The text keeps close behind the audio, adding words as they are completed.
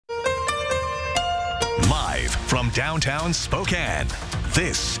From downtown Spokane,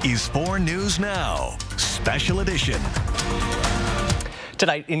 this is 4 News Now, Special Edition.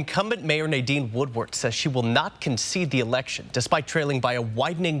 Tonight, incumbent Mayor Nadine Woodward says she will not concede the election, despite trailing by a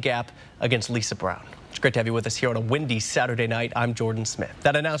widening gap against Lisa Brown. It's great to have you with us here on a windy Saturday night. I'm Jordan Smith.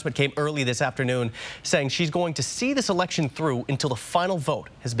 That announcement came early this afternoon, saying she's going to see this election through until the final vote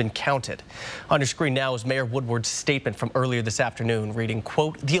has been counted. On your screen now is Mayor Woodward's statement from earlier this afternoon, reading,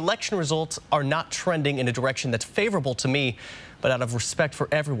 quote, "The election results are not trending in a direction that's favorable to me, but out of respect for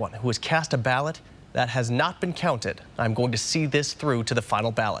everyone who has cast a ballot that has not been counted, I'm going to see this through to the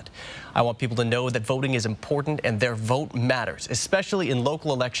final ballot. I want people to know that voting is important and their vote matters, especially in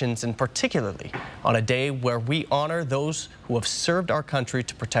local elections and particularly on a day where we honor those who have served our country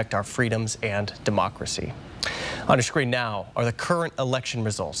to protect our freedoms and democracy." On your screen now are the current election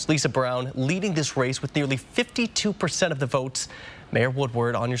results. Lisa Brown leading this race with nearly 52% of the votes. Mayor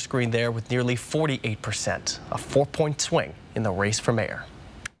Woodward on your screen there with nearly 48%, a 4-point swing in the race for mayor.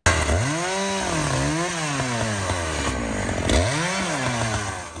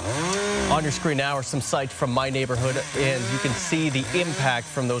 On your screen now are some sights from my neighborhood, and you can see the impact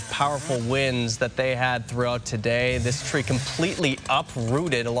from those powerful winds that they had throughout today. This tree completely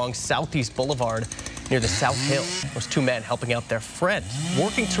uprooted along Southeast Boulevard near the South Hill. Those two men helping out their friend,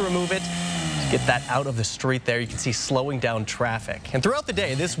 working to remove it, get that out of the street there. You can see slowing down traffic. And throughout the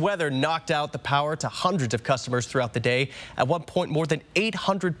day, this weather knocked out the power to hundreds of customers throughout the day. At one point, more than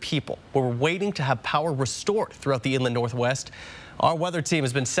 800 people were waiting to have power restored throughout the inland Northwest. Our weather team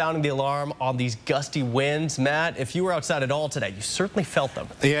has been sounding the alarm on these gusty winds. Matt, if you were outside at all today, you certainly felt them.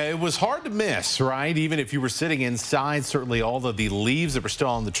 Yeah, it was hard to miss, right? Even if you were sitting inside, certainly all of the leaves that were still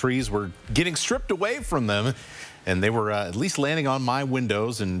on the trees were getting stripped away from them. And they were at least landing on my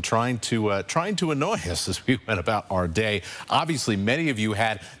windows and trying to annoy us as we went about our day. Obviously, many of you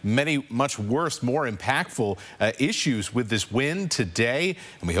had much worse, more impactful issues with this wind today,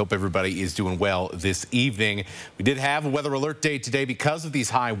 and we hope everybody is doing well this evening. We did have a weather alert day today because of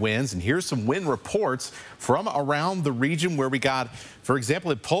these high winds, and here's some wind reports from around the region where we got, for example,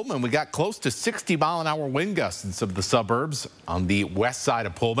 at Pullman, we got close to 60-mile-an-hour wind gusts in some of the suburbs on the west side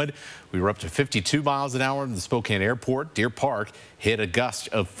of Pullman. We were up to 52 miles an hour in the Spokane Airport. Deer Park hit a gust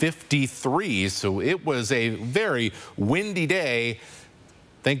of 53, so it was a very windy day.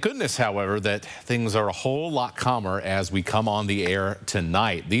 Thank goodness, however, that things are a whole lot calmer as we come on the air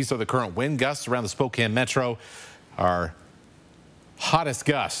tonight. These are the current wind gusts around the Spokane Metro. Our hottest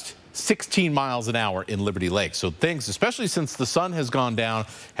gust, 16 miles an hour in Liberty Lake. So things, especially since the sun has gone down,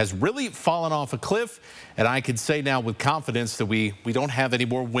 has really fallen off a cliff. And I can say now with confidence that we don't have any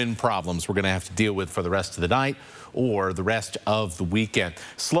more wind problems we're going to have to deal with for the rest of the night or the rest of the weekend.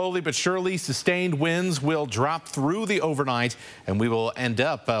 Slowly but surely, sustained winds will drop through the overnight, and we will end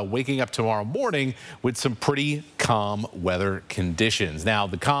up waking up tomorrow morning with some pretty calm weather conditions. Now,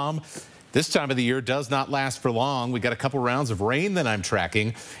 the calm this time of the year does not last for long. We got a couple rounds of rain that I'm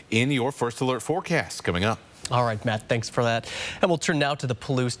tracking in your first alert forecast coming up. All right, Matt, thanks for that. And we'll turn now to the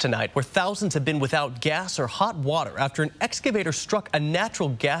Palouse tonight, where thousands have been without gas or hot water after an excavator struck a natural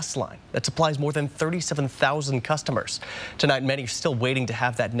gas line that supplies more than 37,000 customers. Tonight, many are still waiting to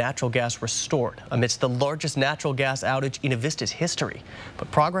have that natural gas restored amidst the largest natural gas outage in Avista's history. But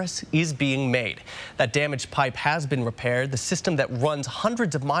progress is being made. That damaged pipe has been repaired. The system that runs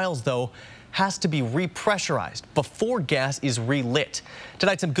hundreds of miles, though, has to be repressurized before gas is relit.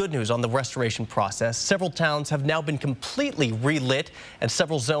 Tonight, some good news on the restoration process. Several towns have now been completely relit, and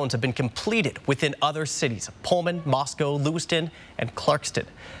several zones have been completed within other cities of Pullman, Moscow, Lewiston, and Clarkston.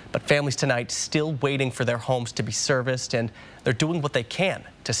 But families tonight still waiting for their homes to be serviced, and they're doing what they can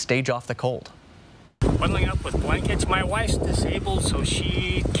to stave off the cold. Bundling up with blankets. My wife's disabled, so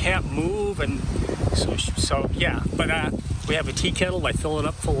she can't move, and so yeah. But we have a tea kettle. I fill it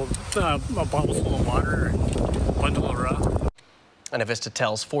up full of a bottle full of water and bundle her up. And Avista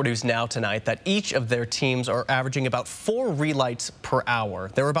tells 4 News Now tonight that each of their teams are averaging about 4 relights per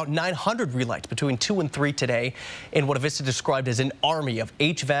hour. There were about 900 relights between 2 and 3 today in what Avista described as an army of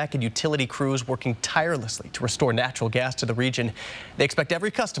HVAC and utility crews working tirelessly to restore natural gas to the region. They expect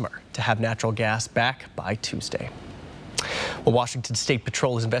every customer to have natural gas back by Tuesday. Well, Washington State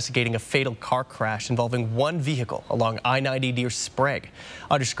Patrol is investigating a fatal car crash involving one vehicle along I-90 near Sprague.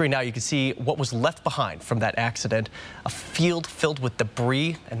 On your screen now, you can see what was left behind from that accident, a field filled with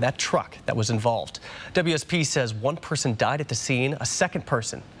debris and that truck that was involved. WSP says one person died at the scene. A second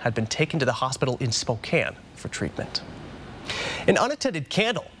person had been taken to the hospital in Spokane for treatment. An unattended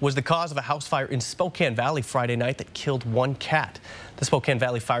candle was the cause of a house fire in Spokane Valley Friday night that killed one cat. The Spokane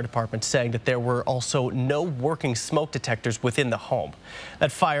Valley Fire Department saying that there were also no working smoke detectors within the home.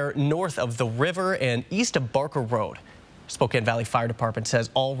 That fire north of the river and east of Barker Road. Spokane Valley Fire Department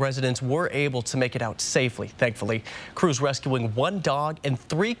says all residents were able to make it out safely, thankfully. Crews rescuing one dog and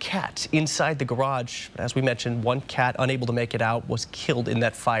 3 cats inside the garage. But as we mentioned, one cat unable to make it out was killed in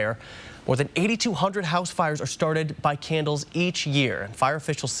that fire. More than 8,200 house fires are started by candles each year, and fire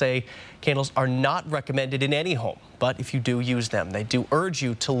officials say candles are not recommended in any home, but if you do use them, they do urge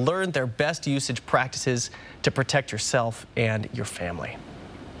you to learn their best usage practices to protect yourself and your family.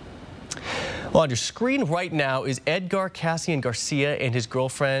 Well, on your screen right now is Edgar Cassian Garcia and his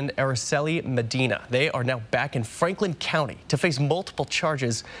girlfriend Araceli Medina. They are now back in Franklin County to face multiple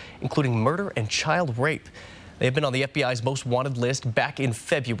charges, including murder and child rape. They have been on the FBI's most wanted list back in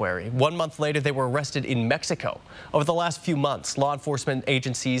February. 1 month later, they were arrested in Mexico. Over the last few months, law enforcement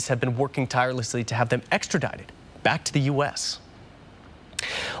agencies have been working tirelessly to have them extradited back to the U.S.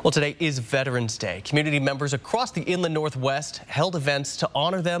 Well, today is Veterans Day. Community members across the Inland Northwest held events to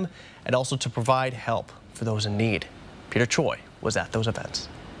honor them and also to provide help for those in need. Peter Choi was at those events.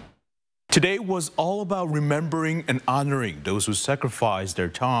 Today was all about remembering and honoring those who sacrificed their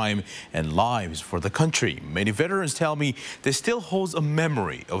time and lives for the country. Many veterans tell me they still hold a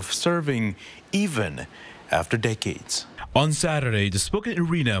memory of serving even after decades. On Saturday, the Spokane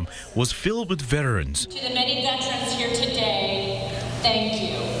Arena was filled with veterans. To the many veterans here today, thank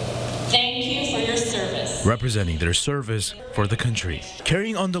you. Thank you for your service. Representing their service for the country.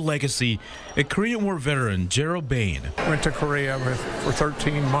 Carrying on the legacy, a Korean War veteran, Gerald Bain, went to Korea for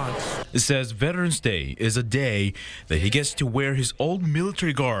 13 months. It says Veterans Day is a day that he gets to wear his old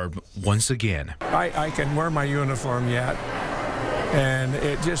military garb once again. I can wear my uniform yet, and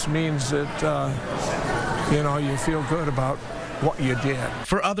it just means that, you know, you feel good about what you did.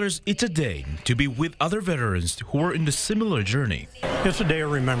 For others, it's a day to be with other veterans who are in a similar journey. It's a day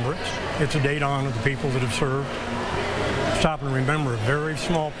of remembrance. It's a day to honor the people that have served. Stop and remember, a very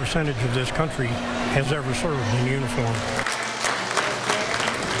small percentage of this country has ever served in uniform.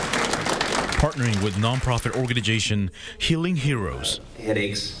 Partnering with nonprofit organization Healing Heroes.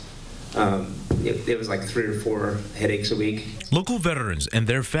 Headaches. It was like 3 or 4 headaches a week. Local veterans and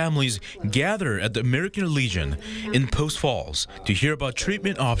their families gather at the American Legion in Post Falls to hear about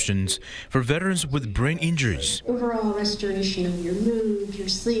treatment options for veterans with brain injuries. Overall restoration of your mood, your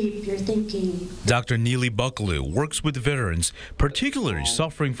sleep, your thinking. Dr. Neely Bucklew works with veterans, particularly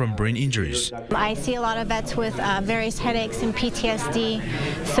suffering from brain injuries. I see a lot of vets with various headaches and PTSD.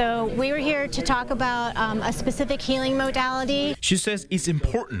 So we were here to talk about a specific healing modality. She says it's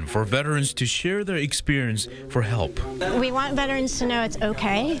important for veterans to share their experience for help. We want veterans to know it's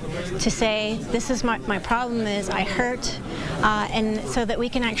okay to say, this is my problem is I hurt, and so that we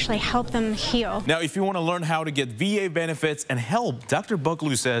can actually help them heal. Now, if you want to learn how to get VA benefits and help, Dr.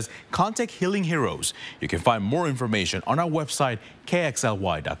 Bucklew says contact Healing Heroes. You can find more information on our website,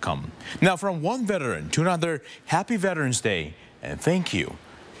 KXLY.com. Now, from one veteran to another, happy Veterans Day, and thank you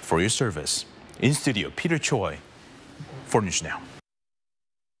for your service. In studio, Peter Choi, 4 News Now.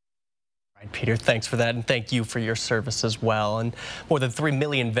 Peter, thanks for that, and thank you for your service as well. And more than 3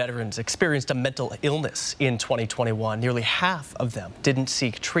 million veterans experienced a mental illness in 2021. Nearly half of them didn't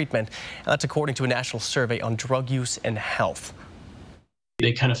seek treatment, and that's according to a national survey on drug use and health.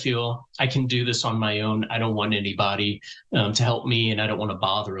 They kind of feel, I can do this on my own. I don't want anybody to help me, and I don't want to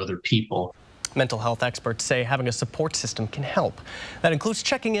bother other people. Mental health experts say having a support system can help. That includes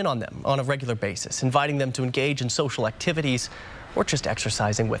checking in on them on a regular basis, inviting them to engage in social activities, or just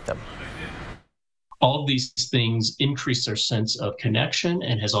exercising with them. All of these things increase their sense of connection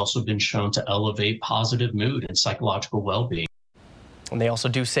and has also been shown to elevate positive mood and psychological well-being. And they also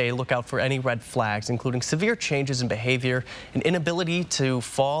do say look out for any red flags, including severe changes in behavior, an inability to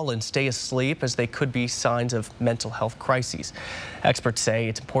fall and stay asleep, as they could be signs of mental health crises. Experts say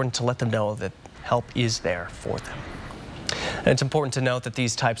it's important to let them know that help is there for them. And it's important to note that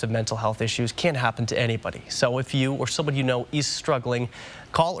these types of mental health issues can happen to anybody. So if you or someone you know is struggling,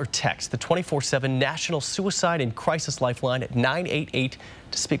 call or text the 24/7 National Suicide and Crisis Lifeline at 988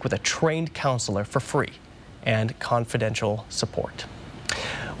 to speak with a trained counselor for free and confidential support.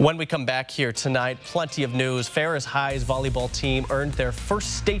 When we come back here tonight, plenty of news. Ferris High's volleyball team earned their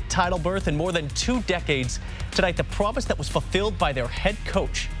first state title berth in more than 2 decades. Tonight, the promise that was fulfilled by their head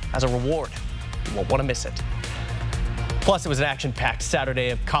coach as a reward. You won't want to miss it. Plus, it was an action-packed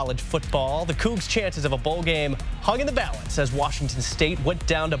Saturday of college football. The Cougs' chances of a bowl game hung in the balance as Washington State went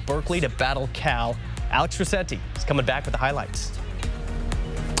down to Berkeley to battle Cal. Alex Rossetti is coming back with the highlights.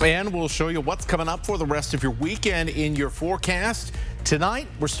 And we'll show you what's coming up for the rest of your weekend in your forecast. Tonight,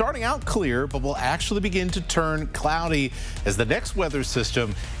 we're starting out clear, but we'll actually begin to turn cloudy as the next weather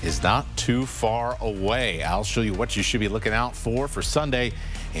system is not too far away. I'll show you what you should be looking out for Sunday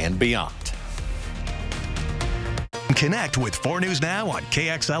and beyond. Connect with 4 News Now on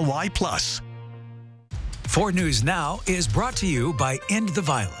KXLY+. 4 News Now is brought to you by End the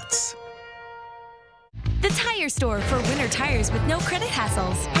Violence. The Tire Store for winter tires with no credit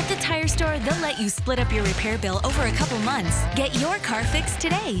hassles. At the Tire Store, they'll let you split up your repair bill over a couple months. Get your car fixed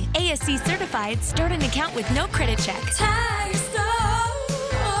today. ASC certified. Start an account with no credit check. Tire Store.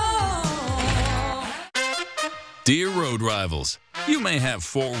 Dear road rivals, you may have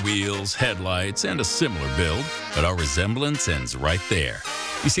 4 wheels, headlights, and a similar build, but our resemblance ends right there.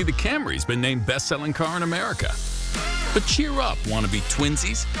 You see, the Camry's been named best-selling car in America. But cheer up, wannabe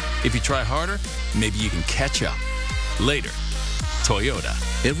twinsies. If you try harder, maybe you can catch up. Later, Toyota.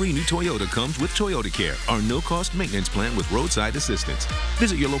 Every new Toyota comes with Toyota Care, our no-cost maintenance plan with roadside assistance.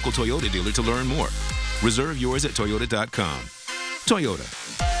 Visit your local Toyota dealer to learn more. Reserve yours at Toyota.com. Toyota.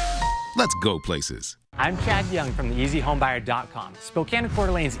 Let's go places. I'm Chad Young from theeasyhomebuyer.com, Spokane and Coeur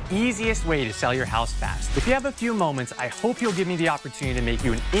d'Alene's easiest way to sell your house fast. If you have a few moments, I hope you'll give me the opportunity to make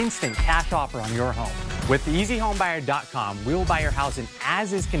you an instant cash offer on your home. With theeasyhomebuyer.com, we will buy your house in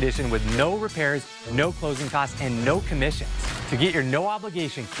as-is condition with no repairs, no closing costs, and no commissions. To get your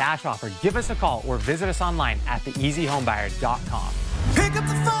no-obligation cash offer, give us a call or visit us online at theeasyhomebuyer.com. Pick up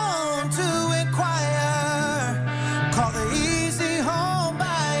the phone to inquire. Call the Easy Home Buyer.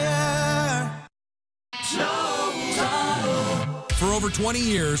 For over 20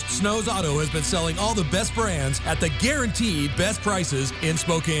 years, Snow's Auto has been selling all the best brands at the guaranteed best prices in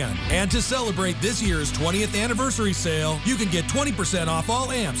Spokane. And to celebrate this year's 20th anniversary sale, you can get 20% off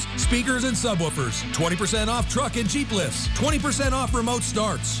all amps, speakers, and subwoofers, 20% off truck and Jeep lifts, 20% off remote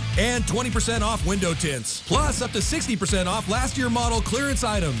starts, and 20% off window tints, plus up to 60% off last year model clearance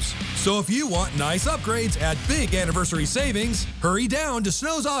items. So if you want nice upgrades at big anniversary savings, hurry down to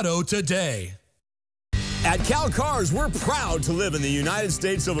Snow's Auto today. At Cal Cars, we're proud to live in the United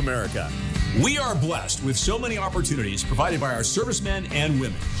States of America. We are blessed with so many opportunities provided by our servicemen and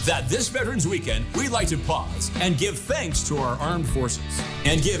women that this Veterans Weekend, we'd like to pause and give thanks to our armed forces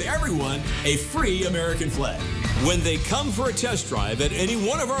and give everyone a free American flag when they come for a test drive at any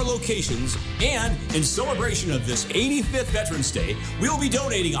one of our locations. And in celebration of this 85th Veterans Day, we will be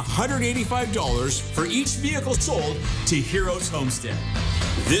donating $185 for each vehicle sold to Heroes Homestead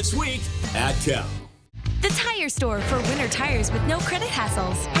this week at Cal. The Tire Store for winter tires with no credit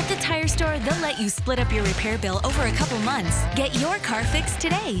hassles. At the Tire Store, they'll let you split up your repair bill over a couple months. Get your car fixed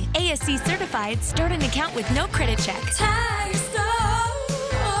today. ASC certified. Start an account with no credit check. Tire Store.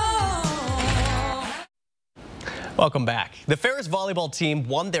 Welcome back. The Ferris volleyball team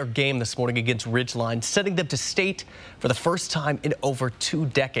won their game this morning against Ridgeline, sending them to state for the first time in over 2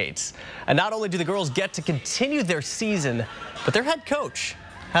 decades. And not only do the girls get to continue their season, but their head coach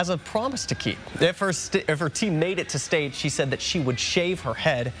has a promise to keep. If her team made it to state, she said that she would shave her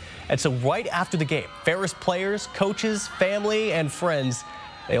head. And so right after the game, Ferris players, coaches, family, and friends,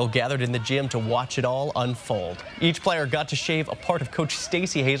 they all gathered in the gym to watch it all unfold. Each player got to shave a part of Coach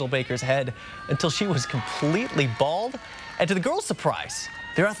Stacy Hazelbaker's head until she was completely bald. And to the girls' surprise,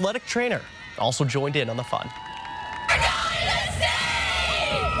 their athletic trainer also joined in on the fun.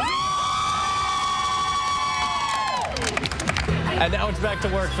 And now it's back to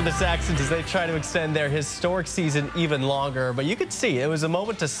work for the Saxons as they try to extend their historic season even longer. But you could see it was a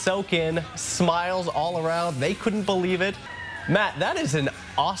moment to soak in, smiles all around. They couldn't believe it. Matt, that is an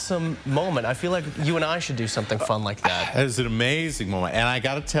awesome moment. I feel like you and I should do something fun like that. That is an amazing moment. And I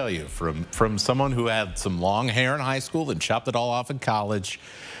got to tell you, from someone who had some long hair in high school and chopped it all off in college,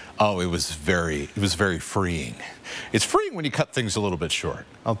 oh, it was very freeing. It's freeing when you cut things a little bit short.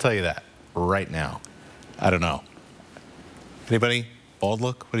 I'll tell you that right now. I don't know. Anybody? Bald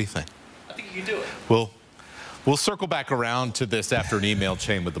look? What do you think? I think you can do it. We'll circle back around to this after an email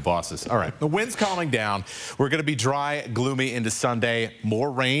chain with the bosses. All right, the wind's calming down. We're going to be dry, gloomy into Sunday.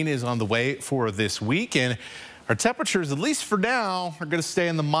 More rain is on the way for this week, and our temperatures, at least for now, are going to stay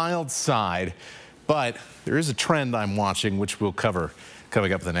on the mild side. But there is a trend I'm watching, which we'll cover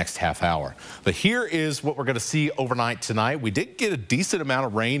coming up in the next half hour. But here is what we're going to see overnight tonight. We did get a decent amount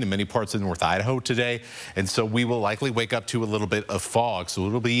of rain in many parts of North Idaho today, and so we will likely wake up to a little bit of fog. So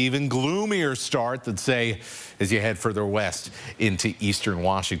it'll be even gloomier start than, say, as you head further west into eastern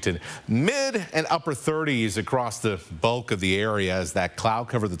Washington. Mid and upper 30s across the bulk of the area as that cloud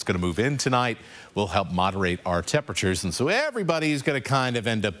cover that's going to move in tonight will help moderate our temperatures. And so everybody's going to kind of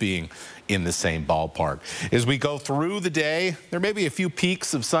end up being in the same ballpark. As we go through the day, there may be a few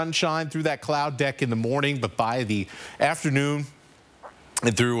peaks of sunshine through that cloud deck in the morning, but by the afternoon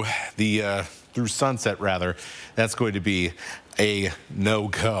and through sunset, rather, that's going to be a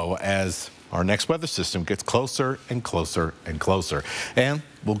no-go as our next weather system gets closer and closer and closer. And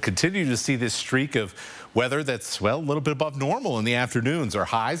we'll continue to see this streak of weather that's, well, a little bit above normal in the afternoons. Our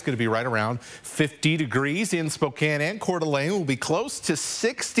high is going to be right around 50 degrees in Spokane and Coeur d'Alene. We'll be close to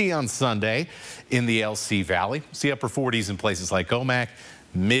 60 on Sunday in the LC Valley. See upper 40s in places like Omak,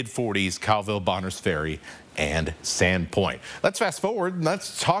 mid-40s, Cowville, Bonners Ferry, and Sandpoint. Let's fast forward and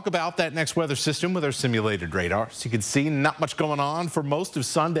let's talk about that next weather system with our simulated radar. So you can see not much going on for most of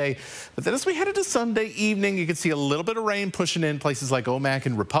Sunday, but then as we head into Sunday evening, you can see a little bit of rain pushing in places like Omak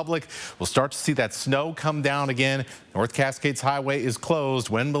and Republic. We'll start to see that snow come down again. North Cascades Highway is closed.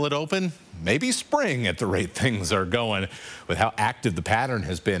 When will it open? Maybe spring at the rate things are going with how active the pattern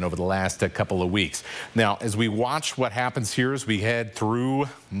has been over the last couple of weeks. Now, as we watch what happens here as we head through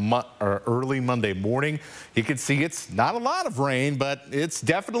early Monday morning, you can see it's not a lot of rain, but it's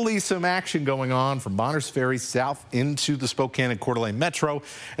definitely some action going on from Bonners Ferry south into the Spokane and Coeur d'Alene Metro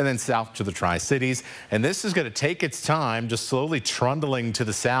and then south to the Tri-Cities. And this is going to take its time, just slowly trundling to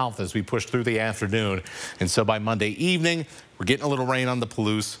the south as we push through the afternoon. And so by Monday evening, we're getting a little rain on the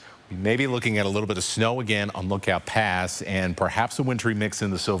Palouse. We may be looking at a little bit of snow again on Lookout Pass and perhaps a wintry mix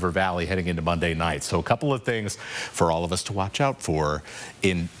in the Silver Valley heading into Monday night. So a couple of things for all of us to watch out for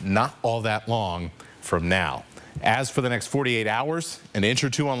in not all that long from now. As for the next 48 hours, an inch or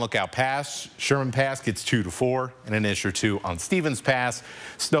two on Lookout Pass. Sherman Pass gets 2 to 4 and an inch or two on Stevens Pass.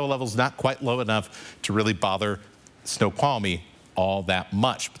 Snow levels not quite low enough to really bother Snoqualmie all that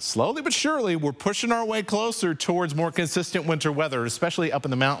much. But slowly but surely, we're pushing our way closer towards more consistent winter weather, especially up in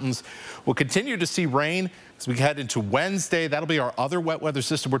the mountains. We'll continue to see rain as we head into Wednesday. That'll be our other wet weather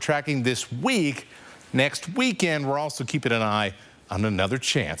system we're tracking this week. Next weekend, we're also keeping an eye on another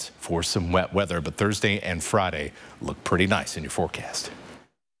chance for some wet weather, but Thursday and Friday look pretty nice in your forecast.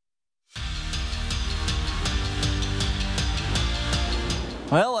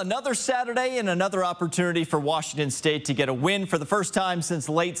 Well, another Saturday and another opportunity for Washington State to get a win for the first time since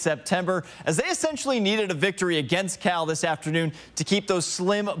late September, as they essentially needed a victory against Cal this afternoon to keep those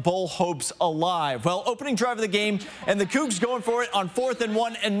slim bowl hopes alive. Well, opening drive of the game, and the Cougs going for it on 4th and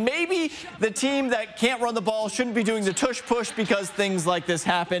 1, and maybe the team that can't run the ball shouldn't be doing the tush-push because things like this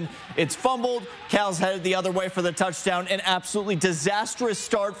happen. It's fumbled. Cal's headed the other way for the touchdown. An absolutely disastrous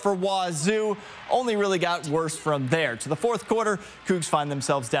start for Wazoo. Only really got worse from there. To the fourth quarter, Cougs find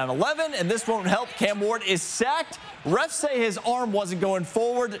themselves down 11, and this won't help. Cam Ward is sacked. Refs say his arm wasn't going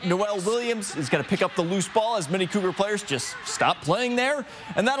forward. Noel Williams is going to pick up the loose ball as many Cougar players just stop playing there.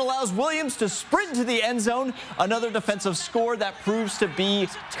 And that allows Williams to sprint to the end zone. Another defensive score that proves to be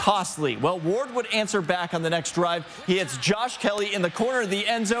costly. Well, Ward would answer back on the next drive. He hits Josh Kelly in the corner of the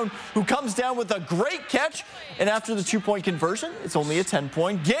end zone, who comes down with a great catch. And after the 2-point conversion, it's only a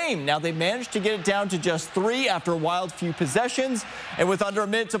 10-point game. Now they managed to get it down to just 3 after a wild few possessions. And with under a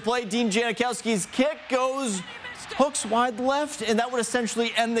minute to play, Dean Janikowski's kick goes hooks wide left, and that would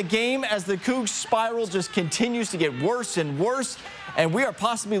essentially end the game as the Cougs spiral just continues to get worse and worse. And we are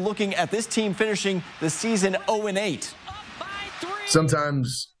possibly looking at this team finishing the season 0-8.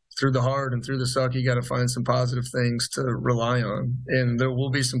 Sometimes through the hard and through the suck, you got to find some positive things to rely on. And there will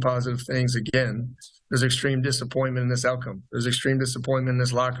be some positive things again. There's extreme disappointment in this outcome. There's extreme disappointment in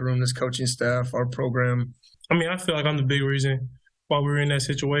this locker room, this coaching staff, our program. I mean, I feel like I'm the big reason why we were in that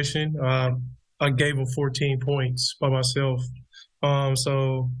situation. I gave them 14 points by myself.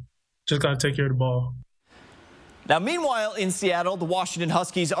 So just got to take care of the ball. Now, meanwhile, in Seattle, the Washington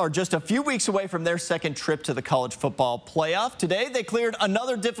Huskies are just a few weeks away from their second trip to the college football playoff. Today, they cleared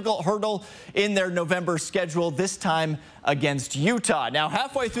another difficult hurdle in their November schedule, this time against Utah. Now,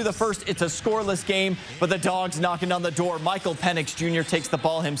 halfway through the first, it's a scoreless game, but the Dogs knocking on the door. Michael Penix Jr. takes the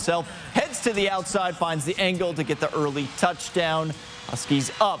ball himself, heads to the outside, finds the angle to get the early touchdown.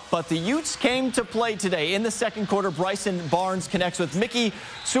 Huskies up, but the Utes came to play today. In the second quarter, Bryson Barnes connects with Mickey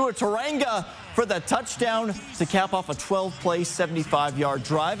Suataranga for the touchdown to cap off a 12-play, 75-yard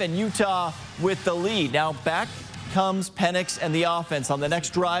drive, and Utah with the lead. Now back comes Penix and the offense. On the next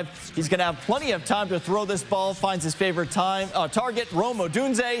drive, he's going to have plenty of time to throw this ball. Finds his favorite target, Rome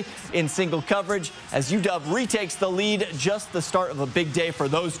Odunze, in single coverage as UW retakes the lead. Just the start of a big day for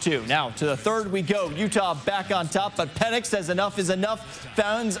those two. Now to the third we go. Utah back on top, but Penix says enough is enough.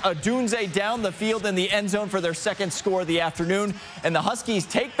 Finds Odunze down the field in the end zone for their second score of the afternoon. And the Huskies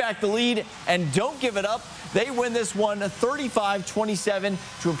take back the lead and don't give it up. They win this one 35-27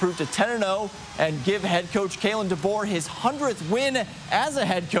 to improve to 10-0 and give head coach Kalen DeBoer his 100th win as a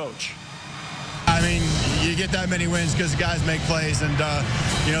head coach. I mean, you get that many wins because the guys make plays, and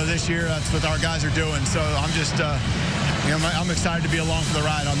you know, this year that's what our guys are doing. So I'm just, you know, I'm excited to be along for the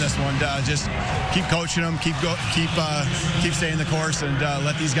ride on this one. Just keep coaching them, keep staying the course, and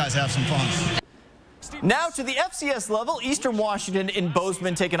let these guys have some fun. Now to the FCS level, Eastern Washington in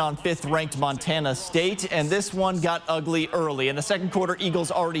Bozeman taking on 5th-ranked Montana State, and this one got ugly early. In the second quarter,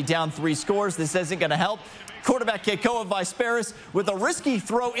 Eagles already down 3 scores. This isn't going to help. Quarterback Keikoa Visperis with a risky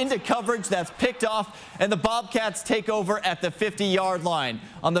throw into coverage that's picked off, and the Bobcats take over at the 50-yard line.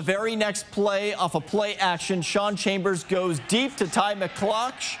 On the very next play, off a play action, Sean Chambers goes deep to Ty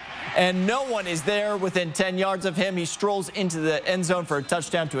McCloch, and no one is there within 10 yards of him. He strolls into the end zone for a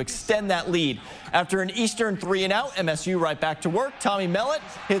touchdown to extend that lead. After an Eastern 3-and-out, MSU right back to work. Tommy Mellett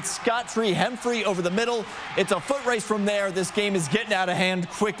hits Scott Tree-Hemfrey over the middle. It's a foot race from there. This game is getting out of hand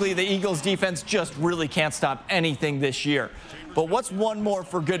quickly. The Eagles defense just really can't stop anything this year. But what's one more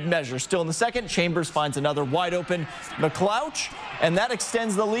for good measure? Still in the second, Chambers finds another wide open McCloch, and that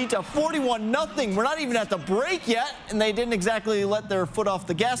extends the lead to 41-0. We're not even at the break yet, and they didn't exactly let their foot off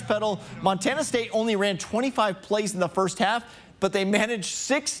the gas pedal. Montana State only ran 25 plays in the first half, but they managed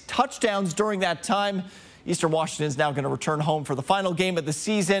 6 touchdowns during that time. Eastern Washington is now going to return home for the final game of the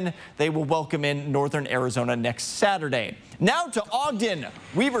season. They will welcome in Northern Arizona next Saturday. Now to Ogden.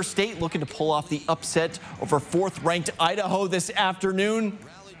 Weber State looking to pull off the upset over 4th-ranked Idaho this afternoon.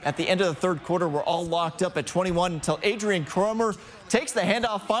 At the end of the third quarter, we're all locked up at 21 until Adrian Cromer takes the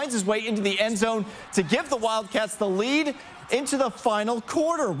handoff, finds his way into the end zone to give the Wildcats the lead into the final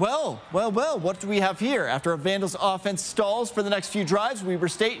quarter. Well, what do we have here? After a Vandals offense stalls for the next few drives, Weber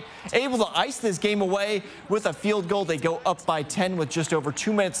State able to ice this game away with a field goal. They go up by 10 with just over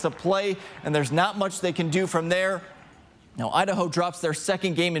 2 minutes to play, and there's not much they can do from there. Now, Idaho drops their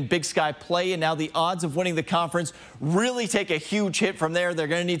second game in Big Sky play, and now the odds of winning the conference really take a huge hit from there. They're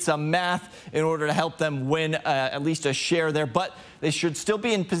going to need some math in order to help them win at least a share there, but they should still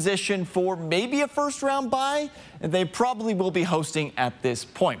be in position for maybe a first-round bye, and they probably will be hosting at this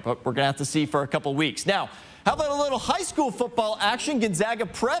point, but we're going to have to see for a couple weeks. Now, how about a little high school football action? Gonzaga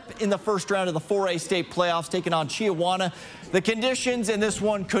Prep in the first round of the 4A state playoffs taking on Chiawana. The conditions in this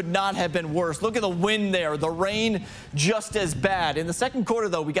one could not have been worse. Look at the wind there. The rain just as bad. In the second quarter,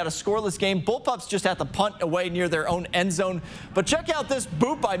 though, we got a scoreless game. Bullpups just had to punt away near their own end zone. But check out this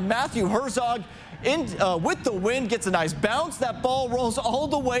boot by Matthew Herzog. With the wind, gets a nice bounce. That ball rolls all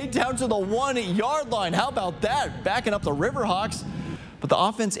the way down to the 1-yard line. How about that? Backing up the Riverhawks. But the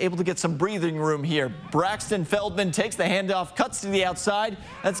offense able to get some breathing room here. Braxton Feldman takes the handoff, cuts to the outside.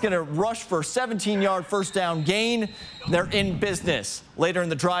 That's going to rush for a 17-yard first down gain. They're in business. Later in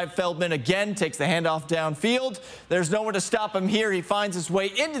the drive, Feldman again takes the handoff downfield. There's no one to stop him here. He finds his way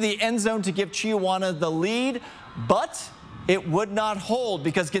into the end zone to give Chiawana the lead. But it would not hold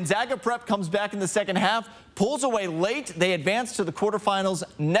because Gonzaga Prep comes back in the second half, pulls away late. They advance to the quarterfinals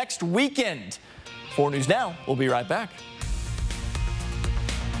next weekend. 4 News Now. We'll be right back.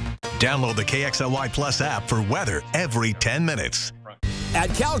 Download the KXLY Plus app for weather every 10 minutes.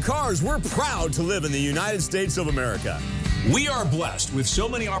 At Cal Cars, we're proud to live in the United States of America. We are blessed with so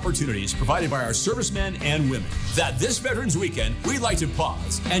many opportunities provided by our servicemen and women that this Veterans Weekend, we'd like to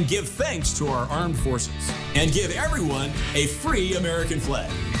pause and give thanks to our armed forces and give everyone a free American flag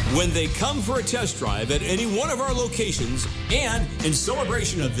when they come for a test drive at any one of our locations. And in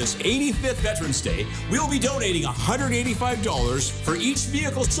celebration of this 85th Veterans Day, we'll be donating $185 for each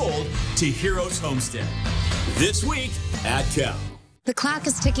vehicle sold to Heroes Homestead this week at Cal. The clock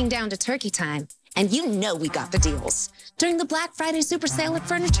is ticking down to turkey time. And you know we got the deals during the Black Friday Super Sale at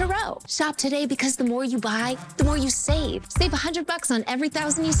Furniture Row. Shop today because the more you buy, the more you save. Save $100 on every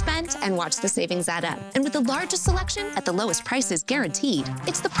 $1,000 you spent and watch the savings add up. And with the largest selection at the lowest prices guaranteed,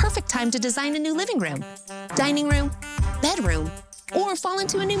 it's the perfect time to design a new living room, dining room, bedroom, or fall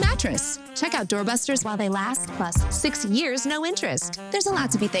into a new mattress. Check out doorbusters while they last, plus 6 years, no interest. There's a lot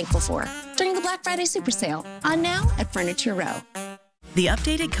to be thankful for during the Black Friday Super Sale. On now at Furniture Row. The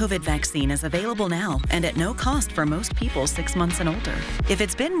updated COVID vaccine is available now and at no cost for most people 6 months and older. If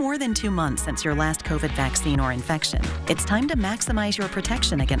it's been more than 2 months since your last COVID vaccine or infection, it's time to maximize your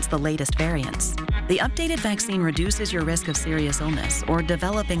protection against the latest variants. The updated vaccine reduces your risk of serious illness or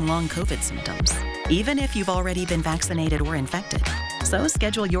developing long COVID symptoms, even if you've already been vaccinated or infected. So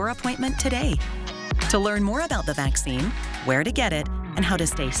schedule your appointment today. To learn more about the vaccine, where to get it, and how to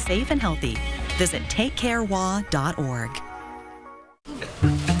stay safe and healthy, visit takecarewa.org.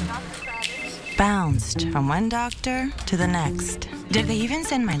 Bounced from one doctor to the next. Did they even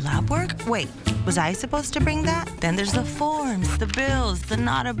send my lab work? Wait, was I supposed to bring that? Then there's the forms, the bills, the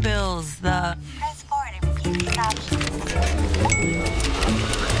NADA bills, the... Press forward and repeat these options.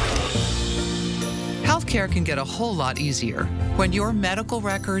 Healthcare can get a whole lot easier when your medical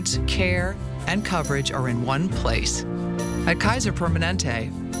records, care, and coverage are in one place. At Kaiser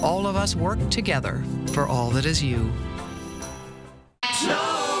Permanente, all of us work together for all that is you.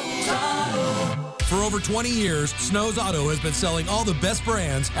 For over 20 years, Snow's Auto has been selling all the best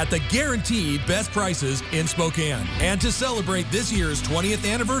brands at the guaranteed best prices in Spokane. And to celebrate this year's 20th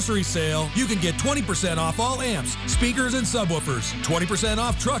anniversary sale, you can get 20% off all amps, speakers, and subwoofers, 20%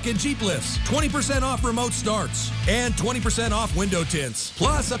 off truck and Jeep lifts, 20% off remote starts, and 20% off window tints,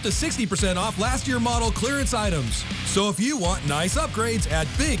 plus up to 60% off last year model clearance items. So if you want nice upgrades at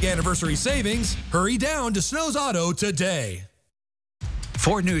big anniversary savings, hurry down to Snow's Auto today.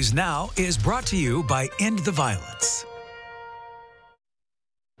 4 News Now is brought to you by End the Violence.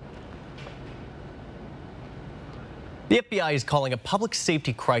 The FBI is calling a public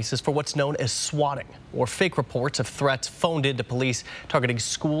safety crisis for what's known as swatting, or fake reports of threats phoned into police targeting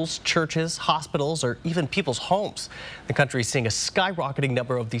schools, churches, hospitals, or even people's homes. The country is seeing a skyrocketing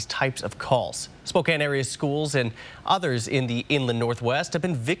number of these types of calls. Spokane area schools and others in the inland Northwest have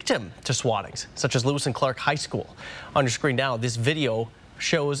been victim to swattings, such as Lewis and Clark High School. On your screen now, this video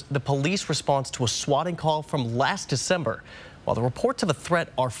shows the police response to a swatting call from last December. While the reports of a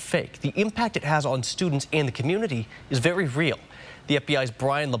threat are fake, the impact it has on students and the community is very real. The FBI's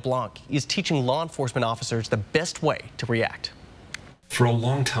Brian LeBlanc is teaching law enforcement officers the best way to react. For a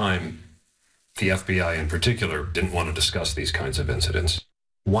long time, the FBI in particular didn't want to discuss these kinds of incidents.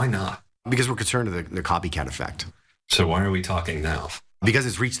 Why not? Because we're concerned of the copycat effect. So why are we talking now? Because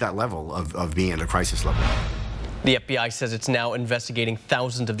it's reached that level of being at a crisis level. The FBI says it's now investigating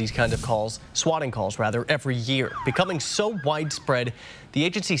thousands of these kinds of calls, swatting calls rather, every year. Becoming so widespread, the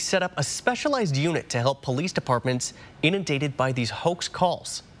agency set up a specialized unit to help police departments inundated by these hoax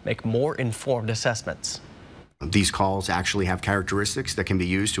calls make more informed assessments. These calls actually have characteristics that can be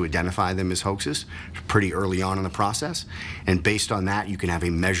used to identify them as hoaxes pretty early on in the process. And based on that, you can have a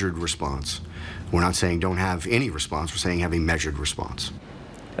measured response. We're not saying don't have any response, we're saying have a measured response.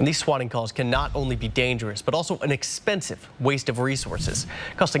 And these swatting calls can not only be dangerous, but also an expensive waste of resources,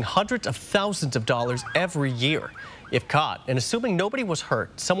 costing hundreds of thousands of dollars every year. If caught, and assuming nobody was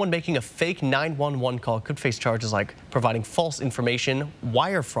hurt, someone making a fake 911 call could face charges like providing false information,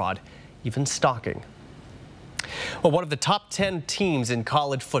 wire fraud, even stalking. Well, one of the top 10 teams in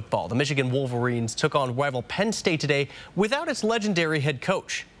college football, the Michigan Wolverines, took on rival Penn State today without its legendary head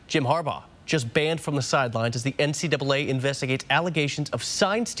coach, Jim Harbaugh, just banned from the sidelines as the NCAA investigates allegations of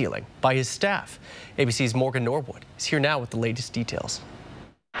sign stealing by his staff. ABC's Morgan Norwood is here now with the latest details.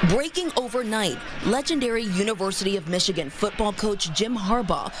 Breaking overnight, legendary University of Michigan football coach Jim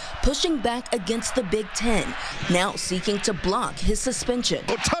Harbaugh pushing back against the Big Ten, now seeking to block his suspension.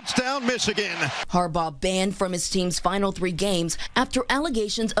 Oh, touchdown, Michigan! Harbaugh banned from his team's final 3 games after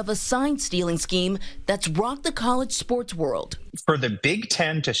allegations of a sign-stealing scheme that's rocked the college sports world. For the Big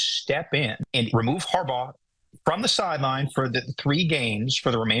Ten to step in and remove Harbaugh from the sideline for the 3 games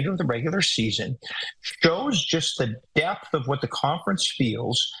for the remainder of the regular season shows just the depth of what the conference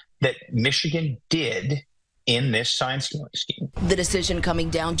feels that Michigan did in this sign-stealing scheme. The decision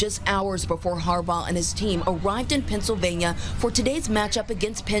coming down just hours before Harbaugh and his team arrived in Pennsylvania for today's matchup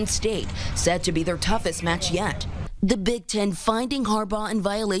against Penn State, said to be their toughest match yet. The Big Ten finding Harbaugh in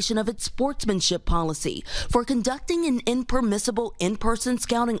violation of its sportsmanship policy for conducting an impermissible in-person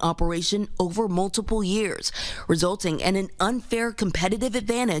scouting operation over multiple years, resulting in an unfair competitive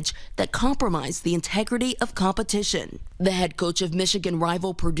advantage that compromised the integrity of competition. The head coach of Michigan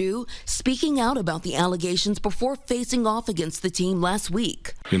rival Purdue speaking out about the allegations before facing off against the team last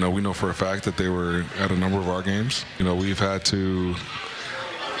week. We know for a fact that they were at a number of our games. We've had to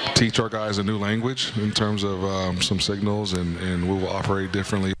teach our guys a new language in terms of some signals, and we will operate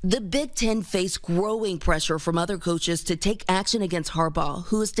differently. The Big Ten faced growing pressure from other coaches to take action against Harbaugh,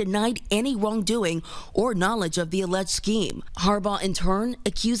 who has denied any wrongdoing or knowledge of the alleged scheme. Harbaugh, in turn,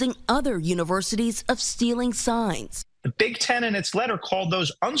 accusing other universities of stealing signs. The Big Ten in its letter called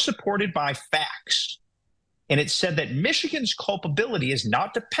those unsupported by facts. And it said that Michigan's culpability is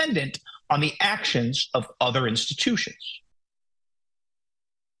not dependent on the actions of other institutions.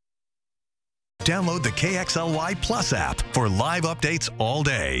 Download the KXLY Plus app for live updates all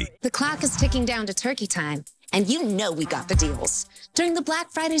day. The clock is ticking down to turkey time, and you know we got the deals. During the Black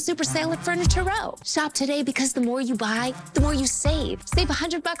Friday Super Sale at Furniture Row. Shop today because the more you buy, the more you save. Save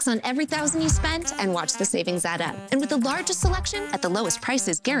 $100 on every $1,000 you spend and watch the savings add up. And with the largest selection at the lowest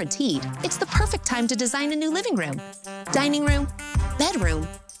prices guaranteed, it's the perfect time to design a new living room, dining room, bedroom,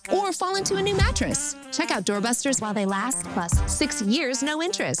 or fall into a new mattress. Check out doorbusters while they last, plus 6 years, no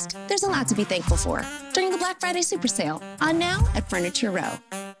interest. There's a lot to be thankful for during the Black Friday Super Sale, on now at Furniture Row.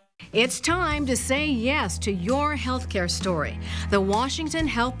 It's time to say yes to your healthcare story. The Washington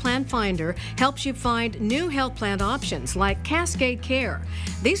Health Plan Finder helps you find new health plan options like Cascade Care.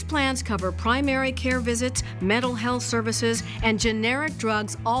 These plans cover primary care visits, mental health services, and generic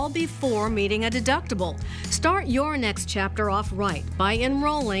drugs all before meeting a deductible. Start your next chapter off right by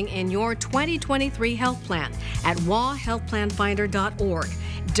enrolling in your 2023 health plan at wahealthplanfinder.org.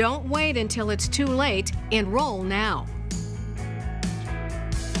 Don't wait until it's too late. Enroll now.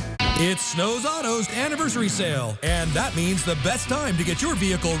 It's Snow's Auto's anniversary sale, and that means the best time to get your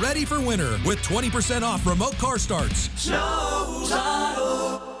vehicle ready for winter with 20% off remote car starts. Snow's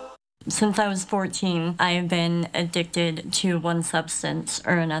Auto. Since I was 14, I have been addicted to one substance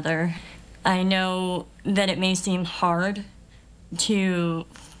or another. I know that it may seem hard to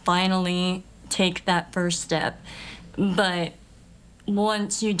finally take that first step, but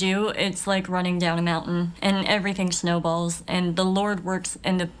once you do, it's like running down a mountain and everything snowballs, and the Lord works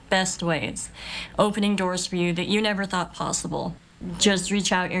in the best ways, opening doors for you that you never thought possible. Just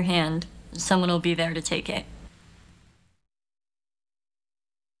reach out your hand. Someone will be there to take it.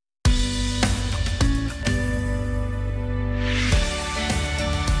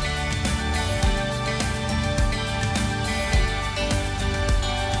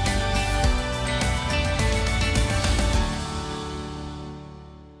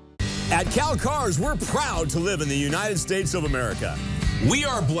 At Cal Cars, we're proud to live in the United States of America. We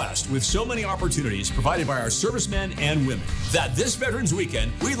are blessed with so many opportunities provided by our servicemen and women that this Veterans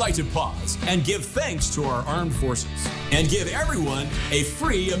Weekend, we'd like to pause and give thanks to our armed forces and give everyone a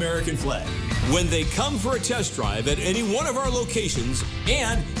free American flag when they come for a test drive at any one of our locations.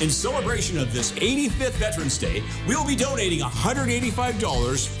 And in celebration of this 85th Veterans Day, we will be donating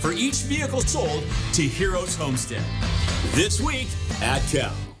 $185 for each vehicle sold to Heroes Homestead this week at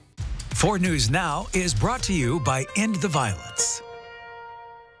Cal. 4 News Now is brought to you by End the Violence.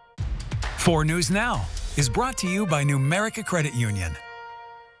 4 News Now is brought to you by Numerica Credit Union.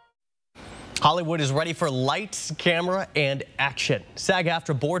 Hollywood is ready for lights, camera, and action.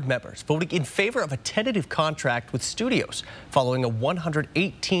 SAG-AFTRA board members voting in favor of a tentative contract with studios following a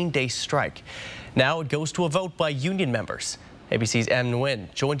 118-day strike. Now it goes to a vote by union members. ABC's Em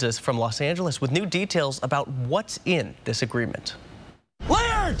Nguyen joins us from Los Angeles with new details about what's in this agreement.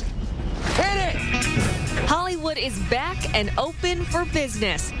 Laird! Hit it! Hollywood is back and open for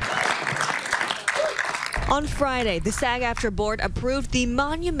business. On Friday, the SAG-AFTRA board approved the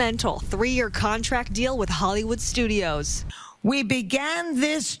monumental 3-year contract deal with Hollywood Studios. We began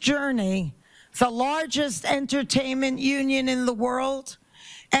this journey, the largest entertainment union in the world,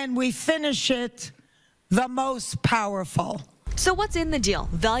 and we finish it the most powerful. So what's in the deal,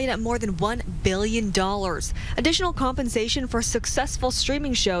 valued at more than $1 billion? Additional compensation for successful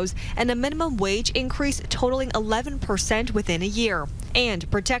streaming shows and a minimum wage increase totaling 11% within a year. And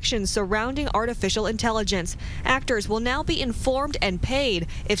protections surrounding artificial intelligence. Actors will now be informed and paid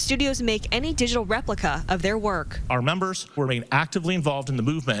if studios make any digital replica of their work. Our members remain actively involved in the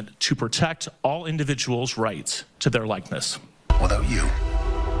movement to protect all individuals' rights to their likeness. Without you,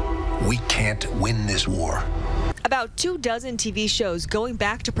 we can't win this war. About 24 TV shows going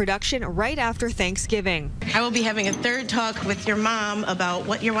back to production right after Thanksgiving. I will be having a third talk with your mom about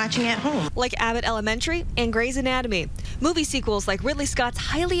what you're watching at home. Like Abbott Elementary and Grey's Anatomy. Movie sequels like Ridley Scott's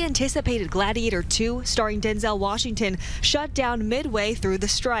highly anticipated Gladiator 2, starring Denzel Washington, shut down midway through the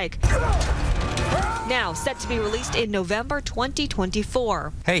strike. Now set to be released in November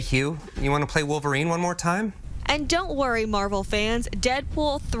 2024. Hey, Hugh, you want to play Wolverine one more time? And don't worry, Marvel fans,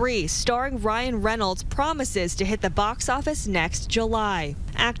 Deadpool 3, starring Ryan Reynolds, promises to hit the box office next July.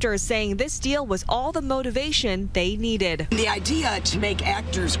 Actors saying this deal was all the motivation they needed. The idea to make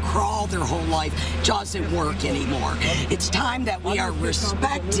actors crawl their whole life doesn't work anymore. It's time that we are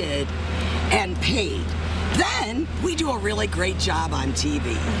respected and paid. Then we do a really great job on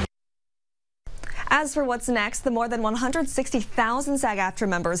TV. As for what's next, the more than 160,000 SAG-AFTRA